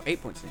 8. Oh,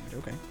 8 points of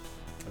damage. Okay.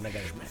 And I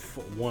got a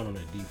 1 on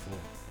that D4.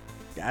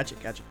 Gotcha.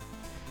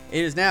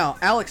 It is now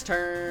Alex's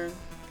turn.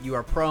 You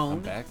are prone. I'm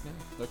back now?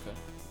 Okay.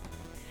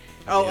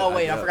 Oh,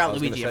 wait, I yeah, forgot was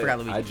gonna Luigi. I say, forgot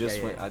Luigi. I just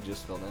Yeah, went. yeah. I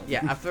just fell down.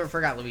 Yeah, I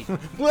forgot Luigi.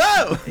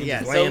 Whoa!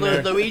 Yeah, so laying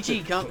there. Luigi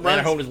And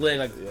I hold runs. his leg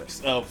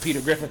like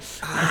Peter Griffin.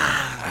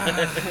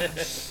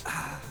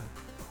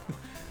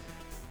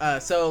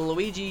 So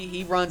Luigi,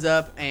 he runs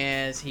up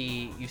as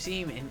you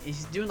see him, and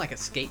he's doing like a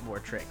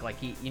skateboard trick. Like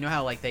you know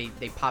how like they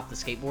pop the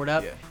skateboard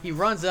up. Yeah. He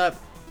runs up,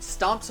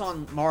 stomps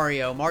on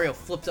Mario. Mario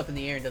flips up in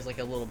the air and does like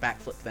a little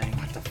backflip thing.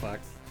 What the fuck?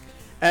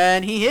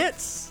 And he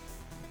hits.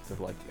 They're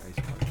like the ice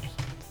climbers.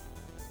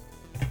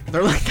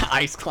 They're like the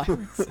ice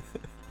climbers.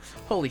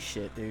 Holy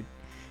shit, dude.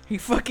 He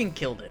fucking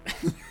killed it.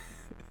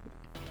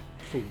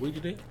 Who, Luigi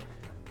did?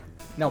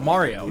 No,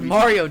 Mario.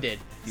 Mario did.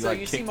 You, So like,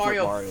 you see kickflip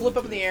Mario Mario flip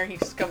up into in the it. air. He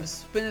comes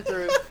spinning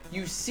through.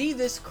 You see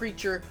this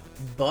creature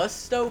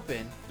bust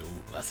open Dude,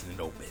 busting it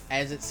open.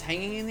 as it's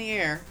hanging in the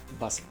air.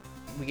 Bust.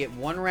 We get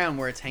one round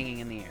where it's hanging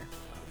in the air.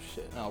 Oh,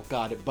 shit. Oh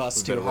god, it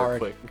busts We too better work hard.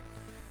 quick.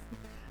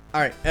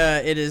 All right,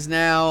 it is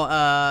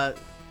now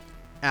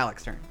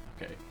Alex's turn.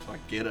 Okay, so I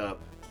get up,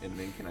 and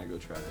then can I go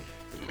try to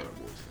put our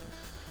boys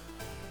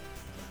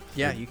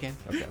Yeah, you can.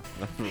 down? Okay,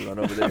 I'm gonna run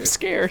over there. I'm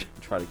scared.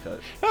 Try to cut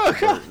Oh,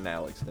 God. Bert and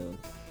Alex down.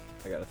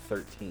 I got a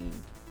 13.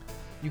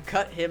 You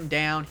cut him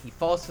down. He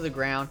falls to the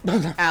ground.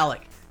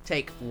 Alec,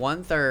 take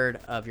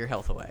 1/3 of your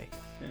health away.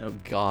 Oh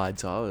god,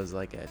 so I was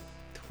like at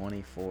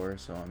 24,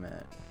 so I'm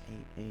at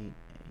 8.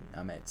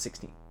 I'm at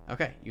 16.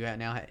 Okay, you have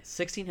now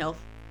 16 health.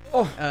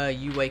 Oh,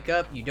 You wake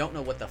up. You don't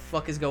know what the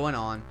fuck is going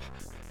on.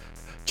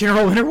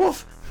 General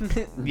Winterwolf?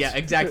 Yeah,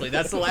 exactly.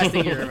 That's the last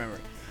thing you remember.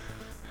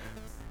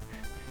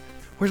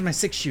 Where's my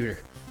 6-shooter?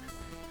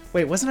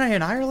 Wait, wasn't I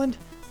in Ireland?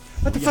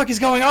 What the fuck is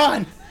going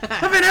on?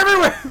 I've been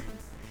everywhere.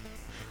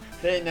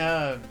 Then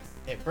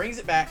it brings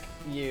it back.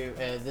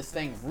 This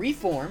thing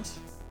reforms,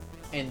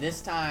 and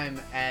this time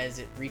as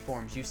it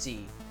reforms, you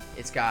see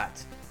it's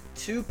got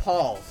 2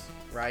 paws,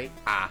 right?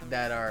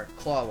 That are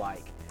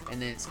claw-like,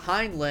 and then its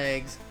hind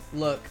legs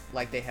look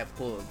like they have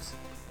hooves.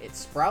 It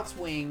sprouts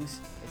wings.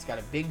 It's got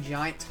a big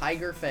giant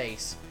tiger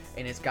face,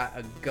 and it's got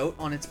a goat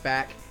on its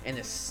back and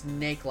a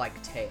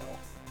snake-like tail.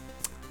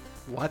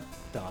 What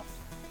the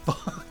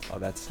fuck? Oh,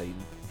 that's Satan.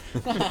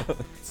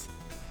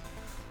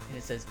 And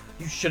it says,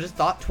 "You should have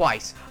thought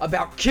twice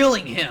about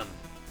killing him."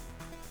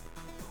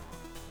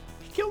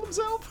 He killed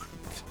himself?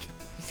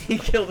 He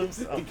killed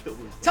himself.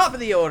 Top of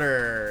the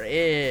order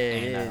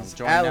And, is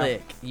join now.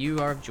 Alec. You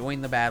are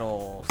joined the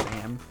battle,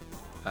 Sam.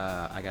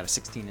 I got a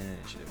 16 in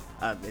initiative.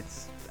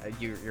 It's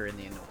you're in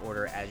the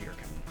order as you're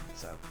coming,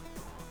 so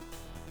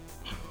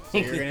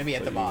you're gonna be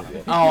at the bottom.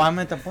 Oh, I'm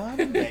at the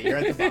bottom? Yeah, you're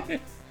at the bottom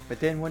But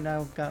then wouldn't I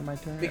have got my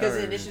turn? because Or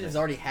the is initiative's it-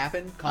 already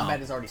happened. Combat Oh.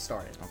 has already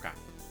started. Okay.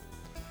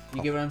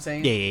 You get what I'm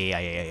saying?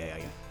 Yeah.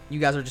 You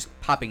guys are just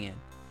popping in.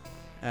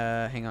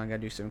 Hang on, I gotta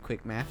do some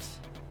quick maths.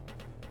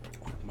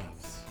 Quick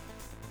mouths.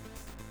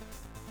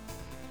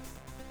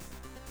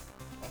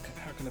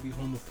 How can I be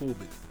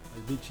homophobic?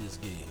 That bitch is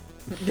gay.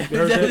 You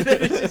heard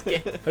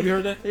that? Have you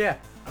heard that? Yeah.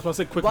 I was gonna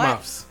say quick Why?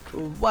 mouths.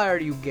 Why are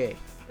you gay?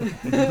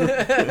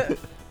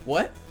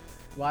 What?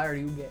 Why are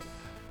you gay?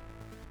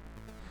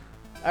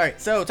 All right,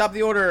 so top of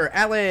the order,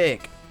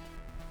 Alec.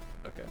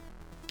 Okay.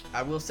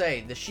 I will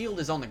say the shield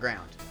is on the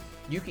ground.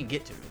 You can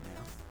get to it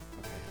now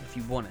if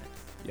you want it.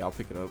 Yeah, I'll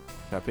pick it up.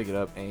 Can I pick it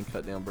up and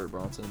cut down Burt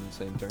Bronson in the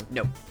same turn?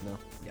 No. No.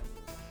 Yep.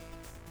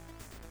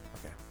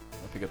 Okay.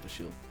 I'll pick up the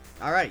shield.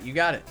 All right, you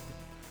got it.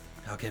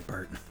 I'll get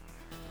Bert.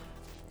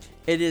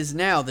 It is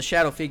now the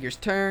shadow figure's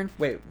turn.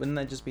 Wait, wouldn't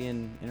that just be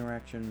an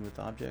interaction with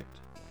object?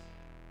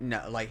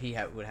 No, like he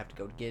would have to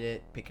go get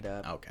it, pick it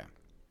up. Okay.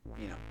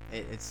 You know,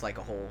 it's like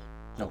a whole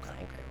Okay.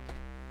 thing.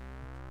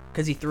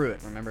 Because he threw it,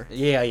 remember?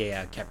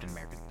 Yeah. Captain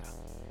America.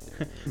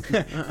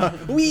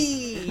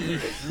 Wee.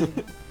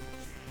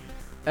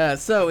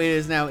 So it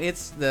is now.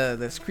 It's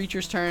this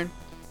creature's turn,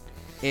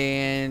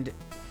 and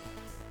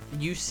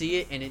you see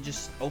it, and it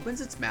just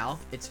opens its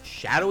mouth. Its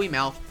shadowy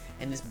mouth,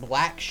 and this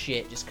black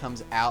shit just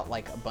comes out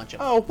like a bunch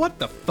of Oh, what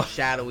the fuck?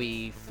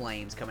 shadowy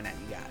flames coming at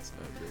you guys.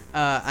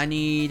 I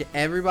need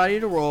everybody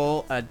to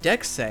roll a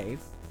dex save,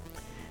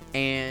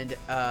 and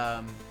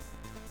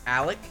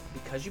Alec,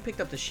 because you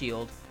picked up the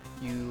shield,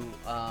 you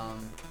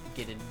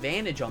get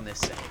advantage on this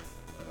save.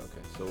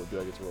 Okay. So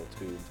do I get to roll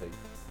 2 and take?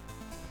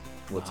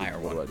 What's higher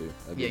what one. do I do?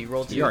 I Yeah, you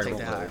roll 2 You and already take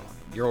the rolled higher low.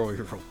 one.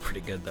 You're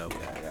pretty good though.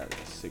 Yeah, I got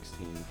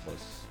 16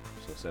 plus,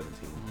 so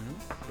 17.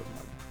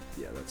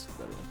 Yeah, that's the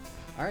better one.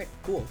 All right,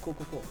 cool.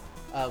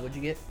 What'd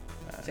you get,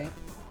 Sam?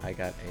 I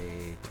got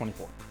a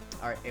 24.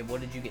 All right, and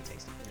what did you get,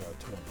 Tasty?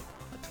 20.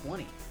 A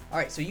 20. All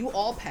right, so you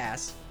all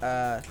pass.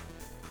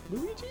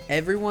 Luigi?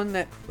 Everyone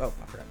that I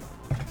forgot.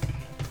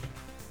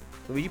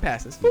 Luigi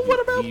passes. But what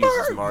about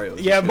Mario?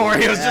 Yeah,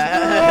 Mario's just.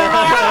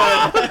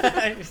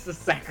 Just a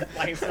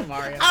sacrifice of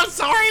Mario. I'm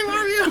sorry,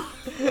 Mario.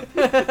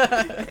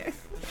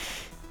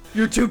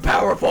 You're too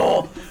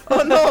powerful.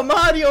 Oh no,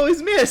 Mario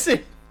is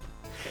missing.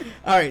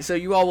 All right, so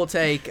you all will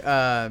take,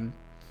 let's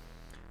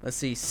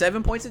see,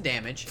 7 points of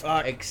damage,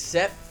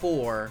 except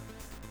for,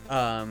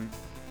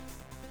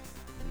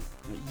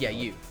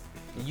 you.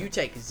 You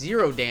take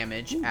 0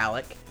 damage,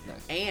 Alec, Nice.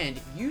 and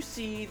you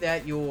see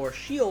that your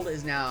shield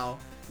is now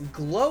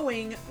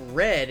glowing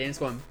red, and it's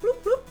going bloop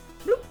bloop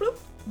bloop bloop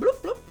bloop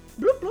bloop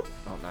bloop bloop.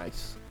 Oh,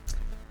 nice.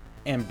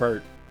 And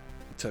Bert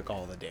took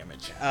all the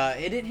damage.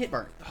 It didn't hit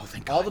burn. Oh,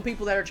 thank All God. the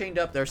people that are chained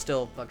up, they're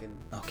still fucking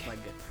Okay. like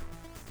good.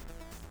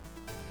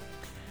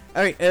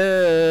 All right,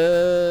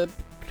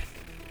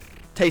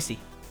 Tasty,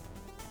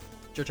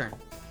 it's your turn.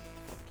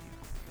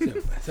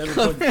 7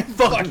 points.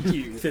 Fuck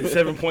you.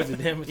 7 points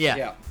of damage.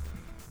 Yeah.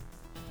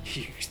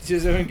 You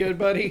still doing good,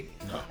 buddy?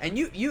 And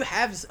you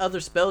have other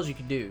spells you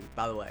can do,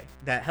 by the way,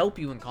 that help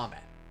you in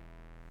combat.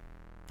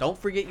 Don't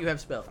forget you have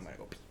spells. I'm gonna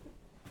go pee.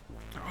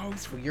 Oh,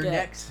 for your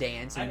next,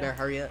 Dan, so you better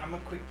hurry up. I'm a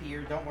quick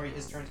peer. Don't worry,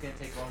 his turn's gonna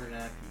take longer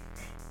than I pee.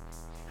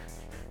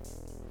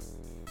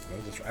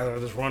 I'll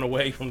just run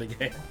away from the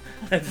game.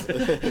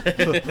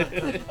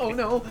 Oh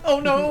no! Oh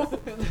no!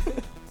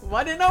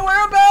 Why didn't I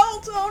wear a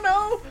belt? Oh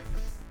no!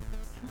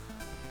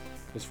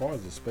 As far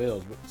as the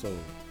spells, so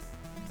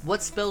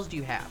What spells do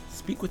you have?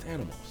 speak with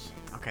animals.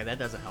 Okay, that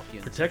doesn't help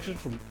you. Protection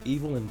from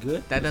evil and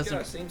good. That This guy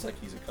doesn't. seems like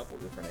he's a couple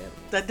different animals.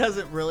 That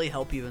doesn't really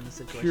help you in the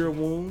situation. Cure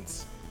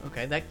wounds.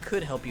 Okay, that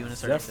could help you in a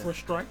certain Zephyr sense.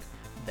 strike.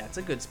 That's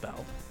a good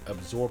spell.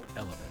 Absorb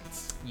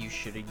elements. You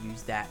should have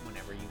used that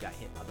whenever you got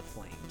hit by the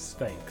flames.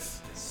 Thanks.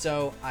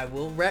 So I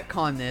will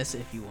retcon this.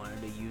 If you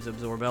wanted to use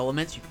absorb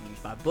elements, you can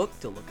use my book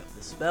to look up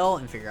the spell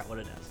and figure out what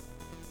it does.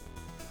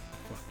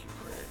 Fuck you,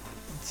 Greg.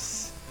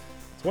 So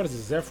what is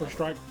a Zephyr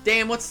strike?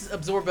 Dan, what's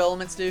absorb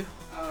elements do?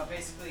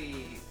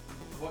 Basically,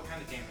 what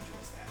kind of damage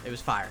was that? It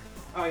was fire.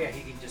 Oh yeah,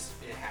 he can just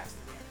it has the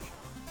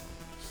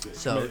damage.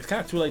 So I mean, it's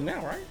kind of too late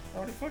now, right? I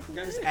already fucking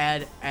got just it.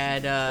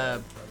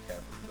 add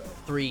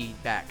 3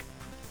 back.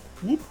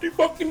 Whoop de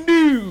fucking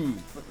do.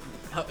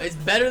 Oh, it's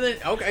better than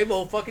okay.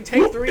 Well, fucking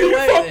take 3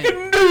 away then.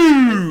 Fucking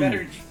do.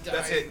 Better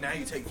That's it. Now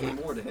you take 3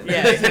 more to him.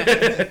 Yeah,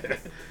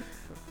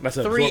 That's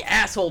a 3 absorb-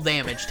 asshole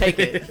damage. Take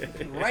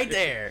it right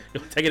there.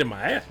 Take it in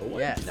my ass. Or what?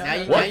 Yeah. Now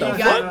you, What now the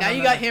you got fuck? now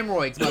you got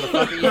hemorrhoids,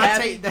 motherfucker. You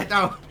happy? that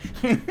down.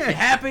 You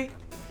happy?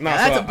 No, Now,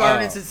 that's so, a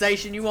burning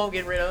sensation you won't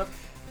get rid of.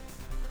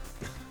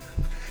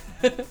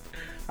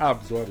 I'll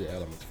absorb the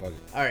elements. Fuck it.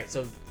 All right,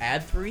 so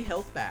add 3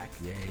 health back.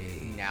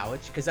 Yay. Now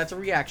it's because that's a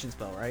reaction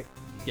spell, right?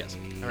 Yes.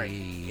 All right,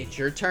 it's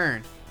your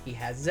turn. He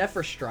has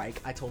Zephyr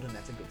Strike. I told him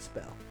that's a good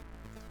spell.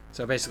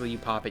 So basically, you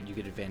pop it, you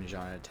get advantage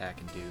on an attack,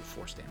 and do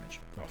force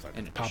damage. I was like,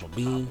 And pop a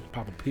bean,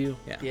 pop a pill,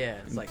 Yeah,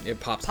 it's like it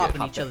pops. popping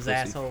pop each that other's pussy.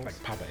 assholes.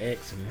 like pop a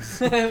X,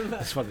 and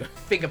it's fucking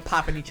Finger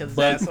popping each other's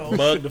bug, assholes.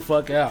 bug the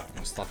fuck out.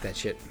 Stop that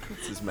shit.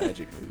 It's his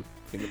magic move.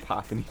 Finger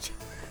popping each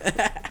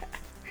other.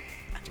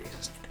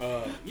 Jesus.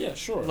 Yeah,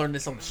 sure. Learn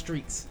this on the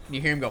streets.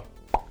 You hear him go.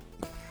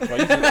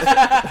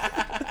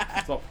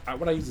 So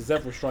what I use the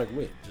Zephyr strike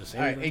with? Just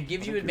All right, anything? it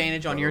gives you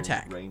advantage on your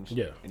attack. Range,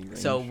 Yeah. any range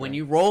So when strike.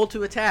 you roll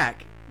to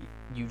attack,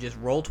 you just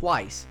roll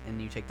twice,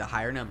 and you take the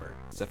higher number.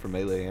 Is that for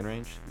melee and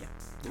range? Yeah.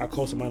 How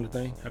close am I to the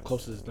thing? How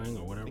close is the thing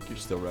or whatever? I think you're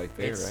still right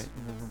there, It's- right?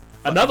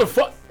 Another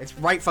fuck. It's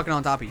right fucking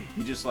on top of you.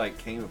 He just like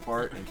came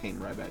apart and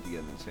came right back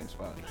together in the same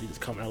spot. He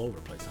just coming all over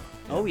the place, huh?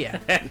 Oh yeah.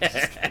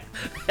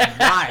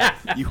 Wild.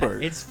 You were.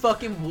 It's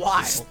fucking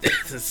wild.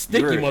 It's a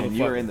sticky motherfucker.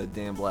 You were in the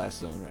damn blast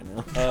zone right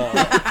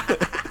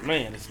now.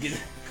 Man, it's getting.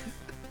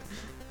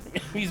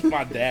 He's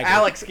my dagger.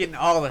 Alex getting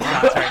all the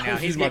shots right now.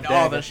 He's He's my getting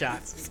all dagger. the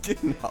shots. It's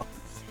getting out.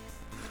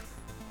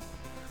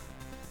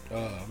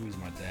 I'm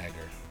using my dagger.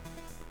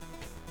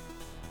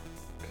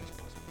 That's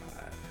plus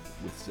 5.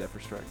 With Zephyr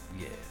Strike.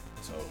 Yeah.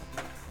 So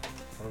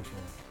first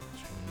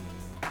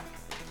one.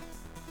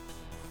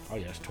 Oh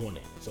yeah, it's 20.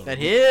 So That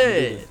we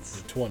did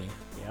hits. the 20,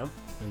 Yep.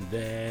 and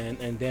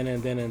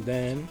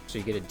then. So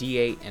you get a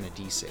D8 and a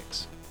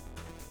D6.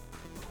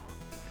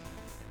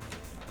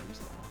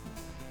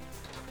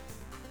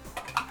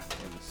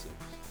 And the 6.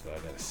 So I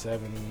got a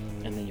 7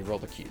 And then you roll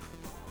the cube.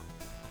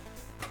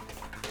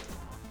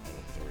 and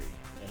a 3,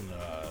 and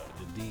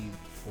the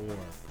D4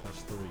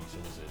 plus 3. So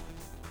is it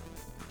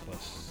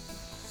plus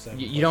 7?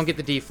 You don't get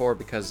the D4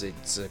 because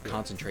it's a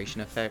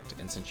concentration effect,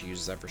 and since you use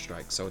Zephyr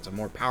Strike, so it's a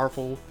more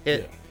powerful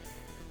hit. Yeah.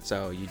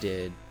 So you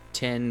did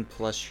 10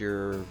 plus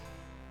your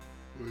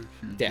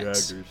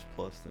Dex. Daggers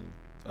plus thing.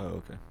 Oh,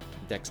 okay.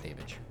 Dex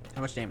damage.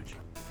 How much damage?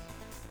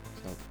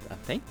 So I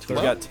think So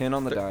we 12. got 10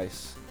 on the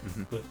dice.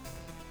 But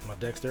my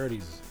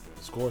dexterity's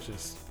score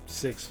is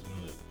 6,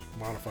 and the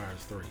modifier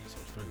is 3, so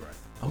it's 3, right?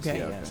 Okay,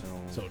 Yeah, yeah. okay.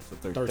 So,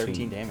 So So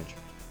 13 damage.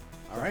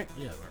 All right.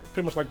 yeah,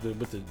 pretty much like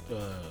with the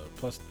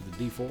plus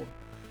the D4,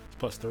 it's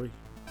plus 3,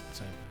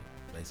 same thing,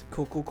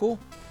 basically. Cool.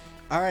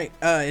 All right.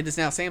 It is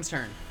now Sam's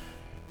turn.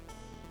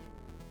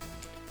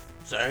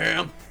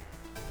 Sam,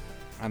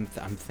 I'm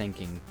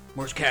thinking.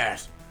 where's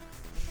Cass?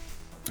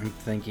 I'm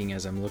thinking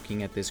as I'm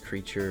looking at this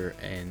creature,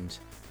 and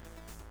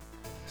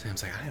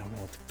Sam's like, I don't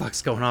know what the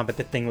fuck's going on, but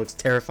the thing looks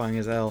terrifying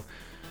as hell.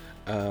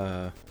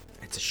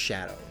 It's a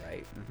shadow,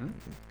 right? Mm-hmm.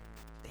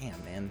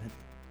 Damn, man.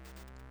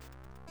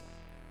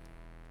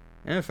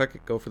 And if I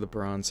could go for the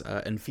bronze,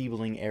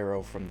 enfeebling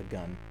arrow from the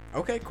gun.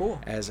 Okay, cool.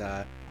 As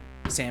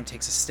Sam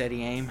takes a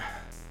steady aim,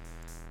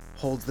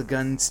 holds the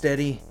gun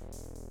steady.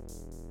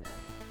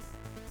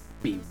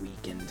 Be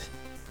weakened.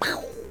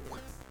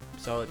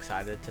 So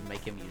excited to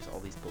make him use all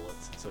these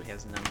bullets, so he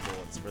has none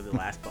bullets for the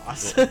last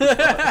boss.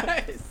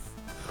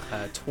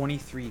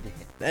 23 to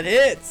hit. That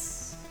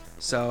hits,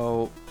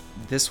 So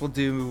this will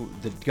do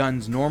the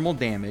gun's normal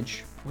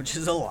damage, which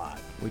is a lot.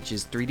 which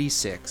is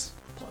 3d6.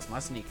 Plus my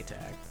sneak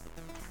attack.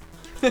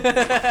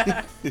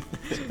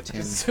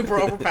 10, Super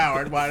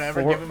overpowered.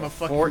 Whatever. Give him a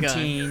fucking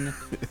 14. gun.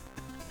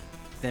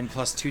 Then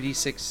plus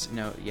 2d6.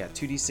 No, yeah,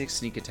 2d6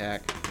 sneak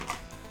attack.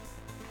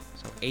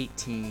 So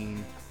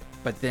 18.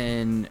 But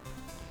then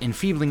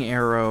enfeebling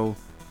arrow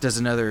does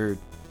another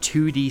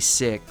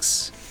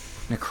 2d6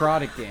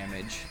 necrotic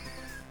damage.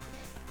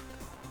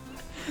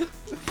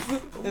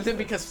 And then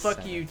because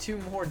fuck you, 2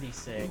 more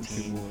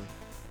d6.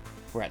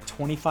 We're at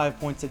 25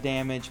 points of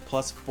damage,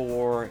 plus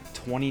 4,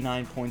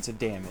 29 points of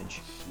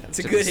damage. That's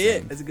a to good this hit.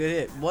 thing. That's a good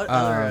hit. What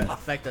other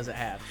effect does it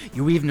have?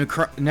 You weave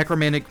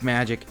necromantic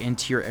magic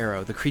into your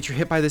arrow. The creature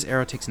hit by this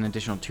arrow takes an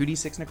additional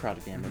 2d6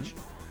 necrotic damage.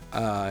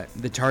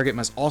 The target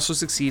must also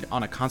succeed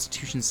on a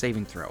Constitution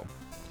saving throw.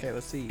 Okay,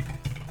 let's see.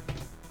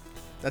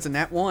 That's a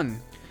nat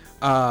 1.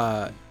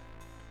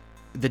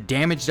 The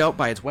damage dealt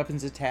by its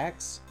weapons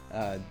attacks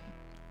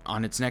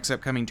on its next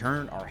upcoming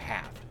turn are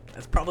halved.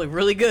 That's probably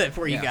really good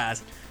for you Yeah.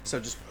 guys. So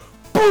just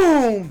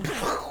boom.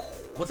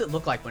 What's it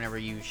look like whenever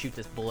you shoot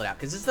this bullet out?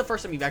 Because this is the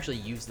first time you've actually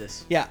used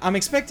this. Yeah, I'm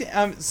expecting.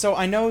 So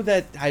I know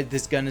that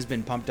this gun has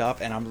been pumped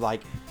up, and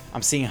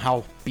I'm seeing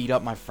how beat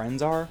up my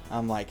friends are.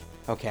 I'm like,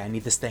 okay, I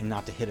need this thing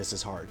not to hit us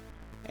as hard.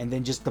 And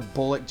then just the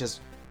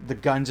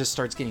gun just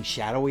starts getting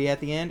shadowy at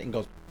the end and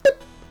goes, boop,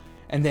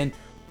 and then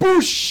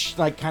boosh,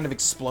 like kind of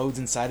explodes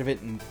inside of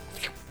it, and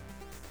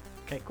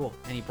Okay, cool.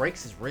 And he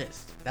breaks his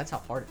wrist. That's how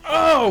hard it is.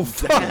 oh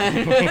fuck!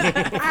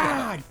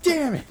 Ah,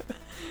 damn it!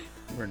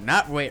 We're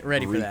not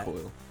ready for that.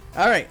 Recoil.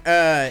 All right,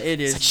 it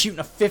It's like is shooting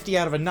a 50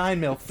 out of a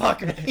 9mm.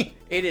 Fuck me.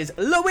 it is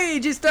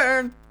Luigi's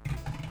turn.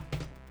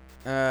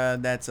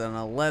 That's an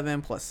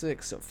 11 plus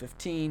 6, so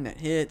 15. That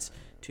hits.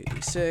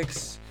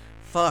 2d6.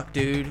 Fuck,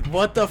 dude.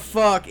 What the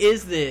fuck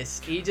is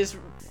this? He just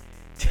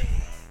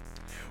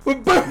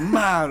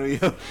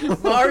Mario.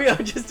 Mario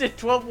just did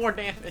 12 more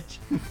damage.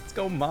 Let's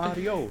go,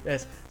 Mario.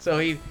 Yes. So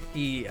he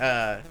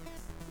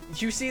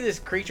you see this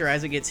creature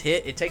as it gets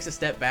hit, it takes a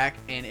step back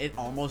and it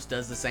almost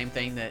does the same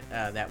thing that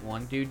that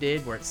one dude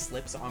did, where it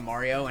slips on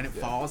Mario and it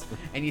falls,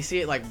 and you see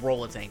it like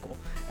roll its ankle,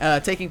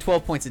 taking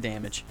 12 points of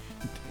damage.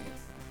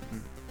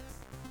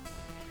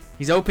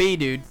 He's OP,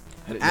 dude.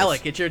 I didn't know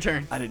Alec, it's your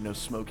turn. I didn't know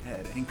Smoke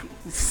had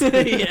ankles.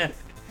 Yeah.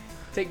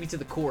 Take me to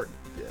the court.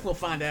 Yeah. We'll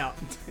find out.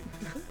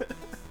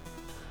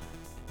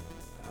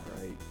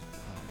 Alright.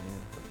 Oh man,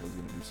 I thought I was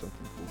gonna do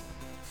something cool.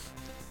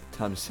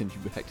 Time to send you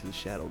back to the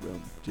Shadow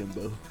Realm,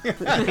 Jimbo.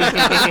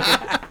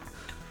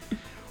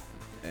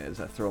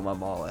 As I throw my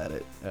maul at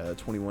it,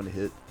 21 to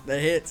hit. That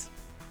hits.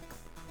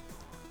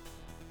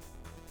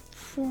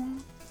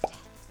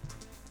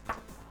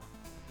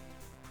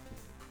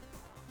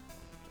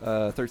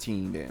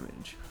 13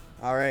 damage.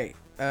 All right,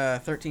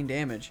 13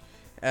 damage.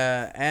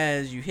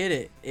 As you hit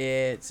it,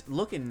 it's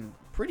looking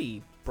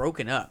pretty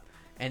broken up,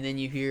 and then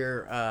you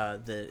hear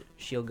the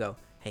shield go,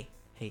 "Hey,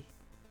 hey,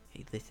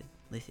 hey! Listen!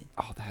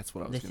 Oh, that's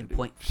what I was Listen! gonna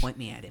do. Point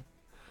me at him!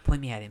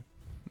 Point me at him!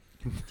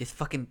 Just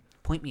fucking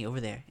point me over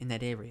there in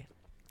that area."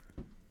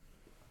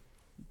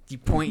 You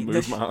point.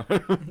 Move my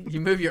arm.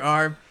 You move your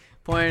arm,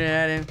 point it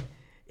at him.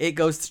 It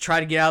goes to try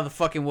to get out of the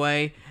fucking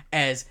way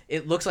as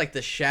it looks like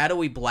the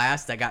shadowy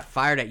blast that got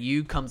fired at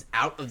you comes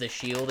out of the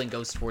shield and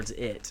goes towards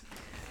it.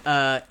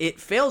 It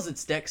fails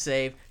its dex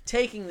save,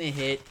 taking the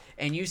hit,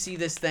 and you see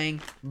this thing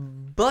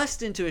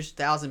bust into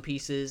 1,000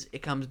 pieces.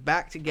 It comes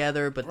back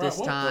together, but this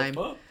What the time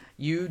fuck?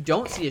 you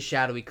don't see a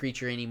shadowy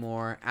creature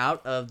anymore.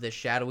 Out of the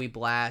shadowy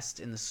blast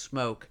and the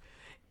smoke,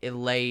 it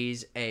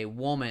lays a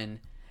woman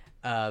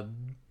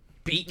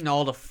beaten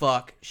all the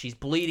fuck. She's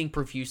bleeding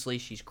profusely.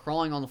 She's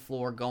crawling on the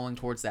floor, going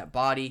towards that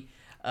body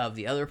of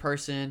the other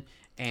person.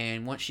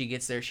 And once she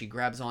gets there, she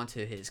grabs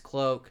onto his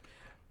cloak,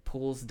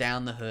 pulls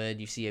down the hood.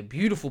 You see a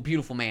beautiful,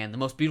 beautiful man, the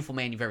most beautiful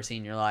man you've ever seen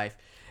in your life.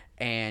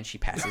 And she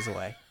passes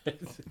away.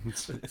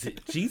 Is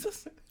it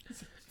Jesus?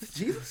 Is it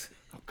Jesus?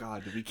 Oh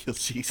God, did we kill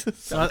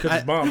Jesus? Because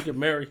his mom get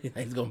married.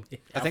 He's gonna be.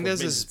 I think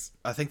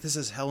this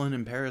is Helen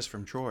in Paris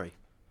from Troy.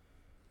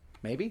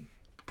 Maybe.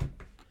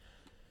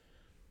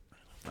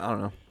 I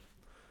don't know.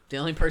 The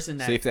only person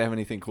that... See if they have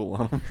anything cool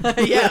on them.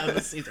 Yeah,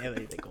 let's see if they have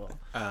anything cool.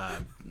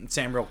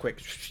 Sam, real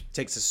quick,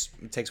 takes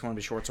one of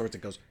his short swords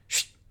and goes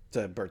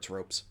to Bert's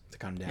ropes to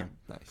come down.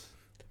 Nice.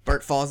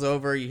 Bert falls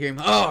over. You hear him,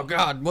 "Oh,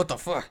 God, what the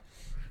fuck?"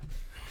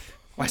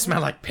 I smell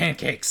like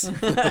pancakes.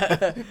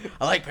 I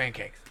like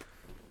pancakes.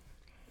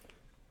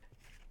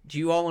 Do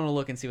you all want to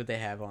look and see what they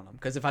have on them?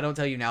 Because if I don't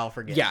tell you now, I'll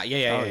forget. yeah.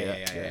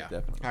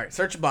 Definitely. All right,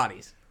 search your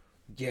bodies.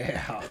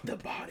 Yeah, the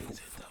bodies.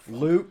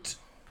 Loot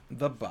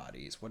the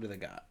bodies. What do they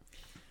got?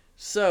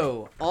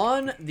 So,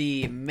 on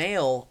the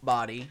male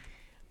body,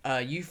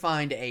 you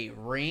find a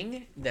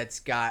ring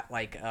that's got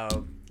like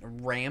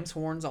ram's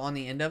horns on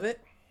the end of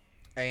it.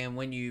 And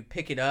when you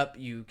pick it up,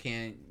 you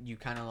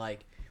kind of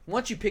like,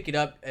 once you pick it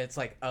up, it's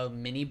like a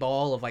mini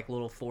ball of like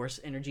little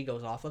force energy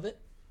goes off of it.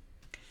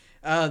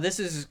 This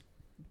is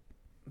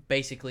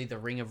basically the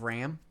ring of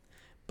Ram,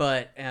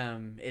 but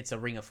it's a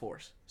ring of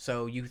force.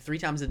 So 3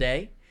 times a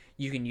day,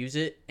 you can use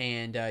it,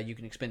 and you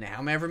can expend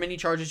however many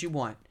charges you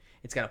want.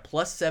 It's got a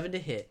 +7 to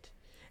hit,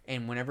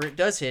 and whenever it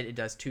does hit, it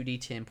does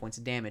 2d10 points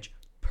of damage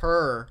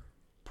per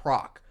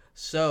proc.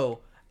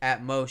 So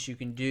at most, you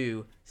can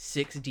do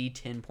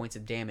 6d10 points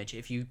of damage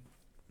if you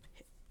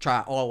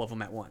try all of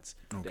them at once.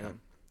 Okay.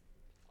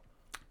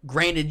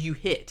 Granted, you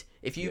hit.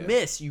 If you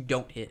miss, you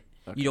don't hit.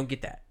 Okay. You don't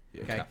get that.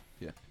 Yeah. Okay.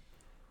 Yeah.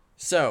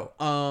 So,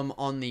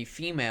 on the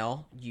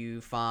female, you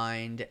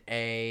find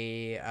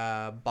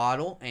a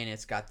bottle, and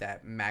it's got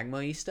that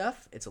magma-y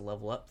stuff. It's a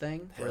level up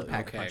thing for the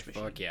pack-a-punch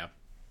machine. Fuck yeah.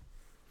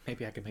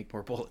 Maybe I can make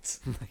more bullets.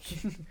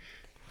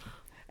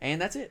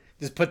 And that's it.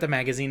 Just put the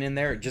magazine in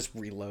there. It just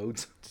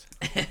reloads.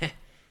 But yeah,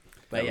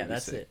 would be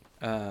that's sick.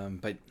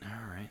 it. But all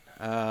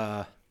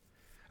right.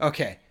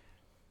 Okay.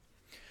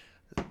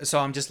 So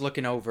I'm just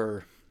looking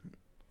over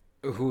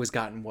who has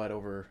gotten what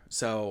over.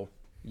 So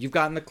you've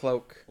gotten the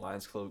cloak.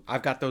 Lion's cloak.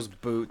 I've got those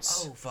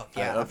boots. Oh, fuck.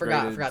 I Yeah, I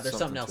forgot. upgraded There's something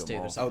something else, to too.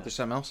 them There's all. Oh, there's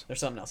something else. There's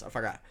something else. I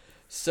forgot.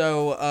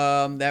 So,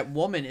 that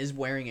woman is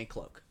wearing a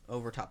cloak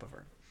over top of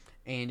her.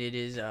 And it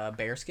is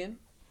bearskin.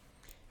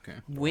 Okay.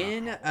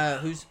 When,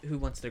 who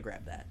wants to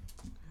grab that?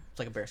 It's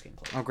like a bearskin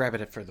cloak. I'll grab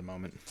it for the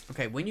moment.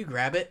 Okay, when you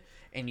grab it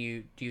and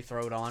do you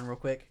throw it on real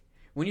quick?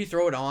 When you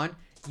throw it on,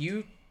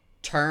 you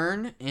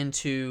turn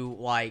into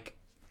like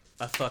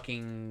a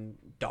fucking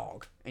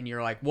dog, and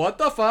you're like, "What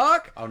the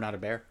fuck?" Oh, not a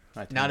bear.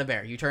 Not a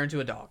bear. You turn into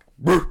a dog.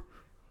 Woof.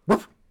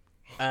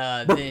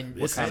 Then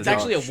it's kind of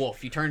actually dog? a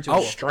wolf. You turn into a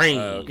wolf.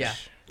 Strange. Yeah.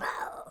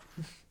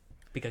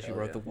 Because you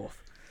wrote the wolf.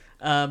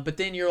 But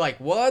then you're like,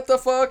 "What the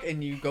fuck?"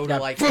 And you go to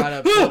like try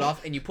to pull it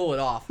off, and you pull it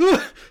off.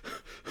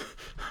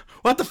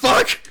 What the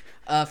fuck?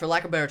 For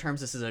lack of better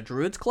terms, this is a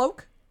druid's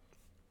cloak.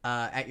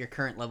 At your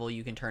current level,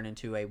 you can turn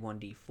into a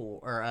 1d4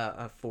 or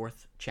a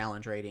 4th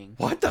challenge rating.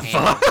 What the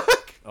animal.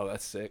 fuck? Oh,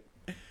 that's sick.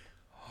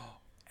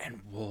 And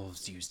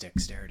wolves use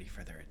dexterity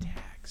for their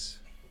attacks.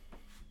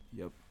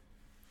 Yep.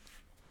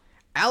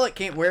 Alec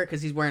can't wear it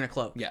because he's wearing a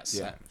cloak. Yes.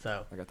 Yeah.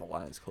 So I got the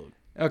lion's cloak.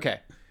 Okay.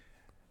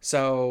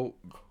 So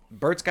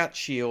Bert's got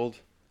shield.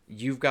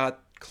 You've got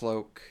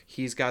cloak.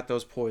 He's got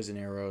those poison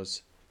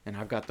arrows, and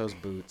I've got those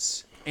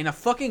boots and a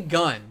fucking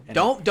gun.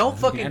 Don't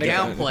fucking and a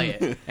gun. downplay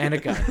it. and a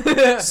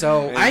gun.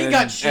 So I ain't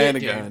got shit, and a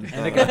dude. gun.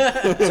 and a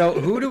gun. So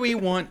who do we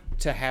want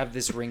to have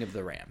this ring of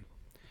the ram?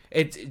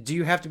 Do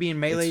you have to be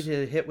in melee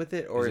to hit with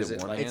it, or is is it it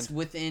one like hand? It's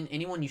within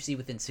anyone you see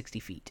within 60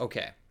 feet.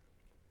 okay?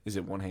 Is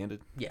it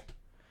one-handed? Yeah.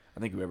 I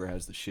think whoever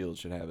has the shield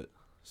should have it,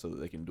 so that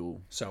they can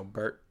duel. So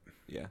Bert.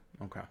 Yeah.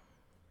 Okay.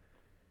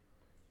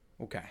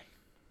 Okay.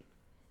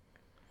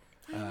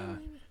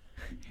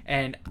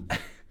 And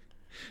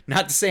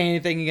Not to say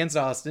anything against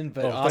Austin,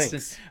 but Oh, Austin,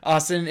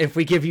 thanks. if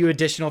we give you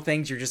additional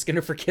things, you're just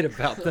gonna forget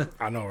about them.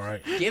 I know,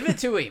 right? Give it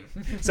to him.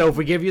 So if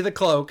we give you the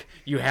cloak,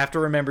 you have to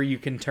remember you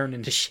can turn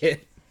into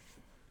shit.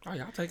 Oh,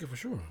 yeah, I'll take it for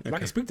sure. I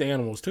can speak to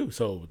animals too,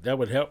 so that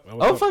would help. That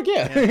would Oh help. fuck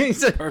yeah!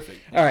 Perfect.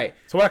 All right.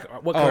 So what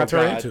can I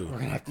turn God. into? We're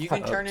gonna have to You can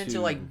fuck- turn Up into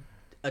to- like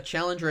a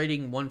challenge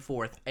rating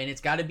 1/4, and it's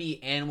got to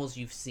be animals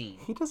you've seen.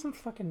 He doesn't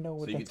fucking know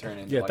what So you that's can turn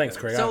into Yeah, like thanks, a,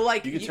 Craig. So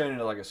like You can turn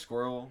into like a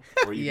squirrel,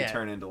 or you Yeah. can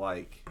turn into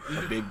like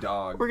a big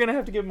dog. We're gonna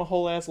have to give him a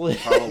whole ass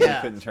list. Probably Yeah.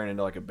 couldn't turn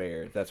into like a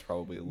bear. That's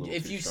probably a little.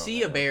 if too you strong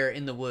see a right now. bear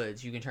in the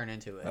woods, you can turn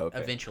into it Okay.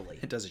 eventually.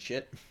 It does a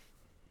shit.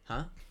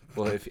 Huh?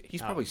 Well, if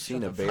he's probably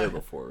seen a shut the bear fuck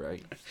up. before,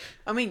 right?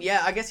 I mean,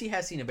 yeah, I guess he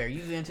has seen a bear.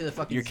 You've been to the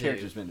fucking Your zoo.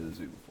 character's been to the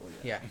zoo before.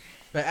 Yeah,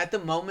 but at the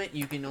moment,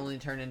 you can only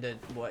turn into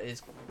what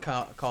is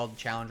called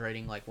challenge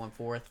rating, like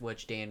 1/4,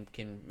 which Dan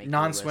can make.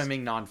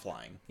 Non-swimming,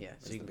 non-flying. Yeah,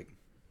 so Is you the can big-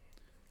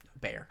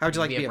 bear. How'd you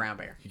like be to a be a- brown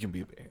bear? You can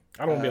be a bear.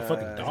 I don't want to be a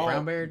fucking dog.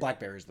 Brown bear, Black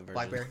bear is the version.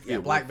 black bear. Yeah, Yeah,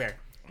 black wolf. bear.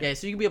 Yeah,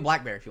 so you can be a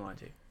black bear if you want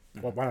to.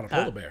 Well, why not a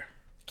polar bear?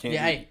 Can't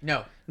Yeah, be- hey,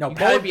 no, No, you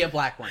polar- gotta be a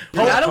black one.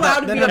 You're not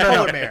allowed to be a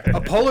polar bear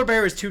A polar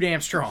bear is too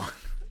damn strong.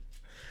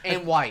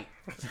 and white.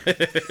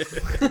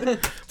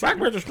 Black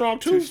bears are strong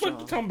too. What you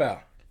talking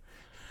about?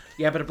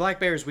 Yeah, but a black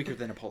bear is weaker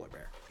than a polar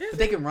bear. But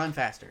they can run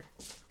faster.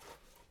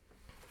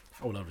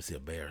 I would love to see a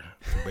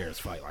bears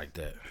fight like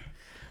that.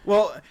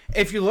 Well,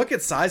 if you look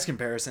at size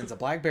comparisons, a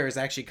black bear is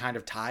actually kind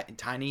of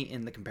tiny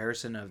in the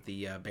comparison of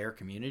the bear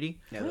community.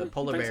 Yeah, the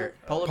polar think bear.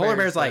 so? Polar bear's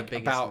bear's the like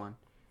biggest about- one.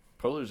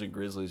 Polars and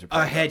grizzlies are A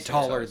probably head about the same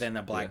taller size. than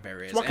a black Yeah.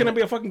 bear is. So why And can't I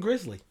be a fucking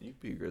grizzly? You can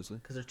be a grizzly.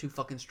 Because they're too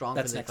fucking strong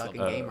That's for the next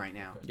fucking level. game right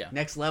now. Yeah.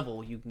 Next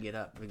level, you can get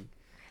up.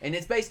 And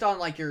it's based on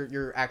like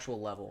your actual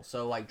level.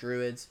 So like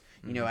druids,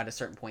 you know, at a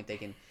certain point they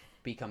can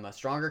become a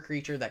stronger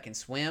creature that can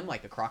swim,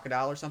 like a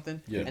crocodile or something.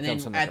 Yeah, and becomes then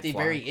something like at a the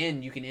fly. very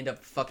end, you can end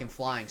up fucking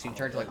flying. So you can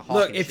turn to like a hawk.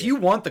 Look, and if shit. you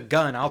want the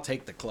gun, I'll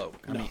take the cloak.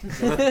 I mean,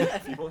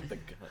 If you want the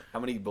gun. How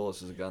many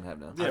bullets does a gun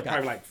have now? Yeah, I've got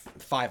probably like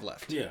 5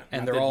 left. Yeah,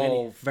 and not they're that many.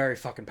 all very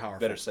fucking powerful.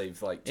 Better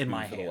save like two In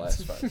my for the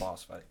hands. last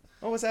boss fight.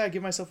 What was that? I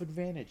give myself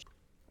advantage.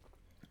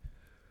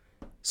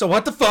 So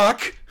what the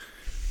fuck?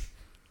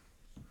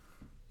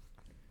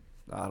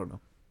 I don't know.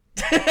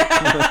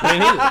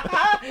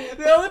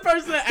 the only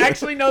person that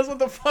actually knows what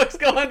the fuck's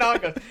going on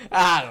goes,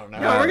 I don't know.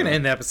 No, we're gonna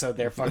end the episode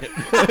there. Fuck it.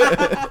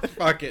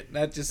 Fuck it.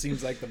 That just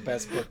seems like the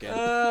best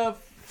bookend.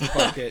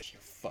 Fuck it.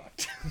 You're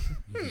fucked.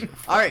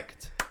 All right.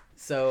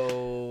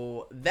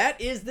 So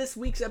that is this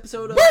week's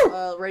episode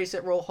of Ready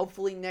Set Roll.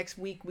 Hopefully next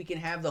week we can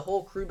have the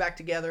whole crew back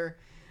together,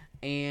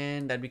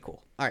 and that'd be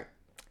cool. All right.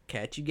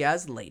 Catch you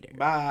guys later.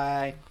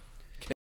 Bye.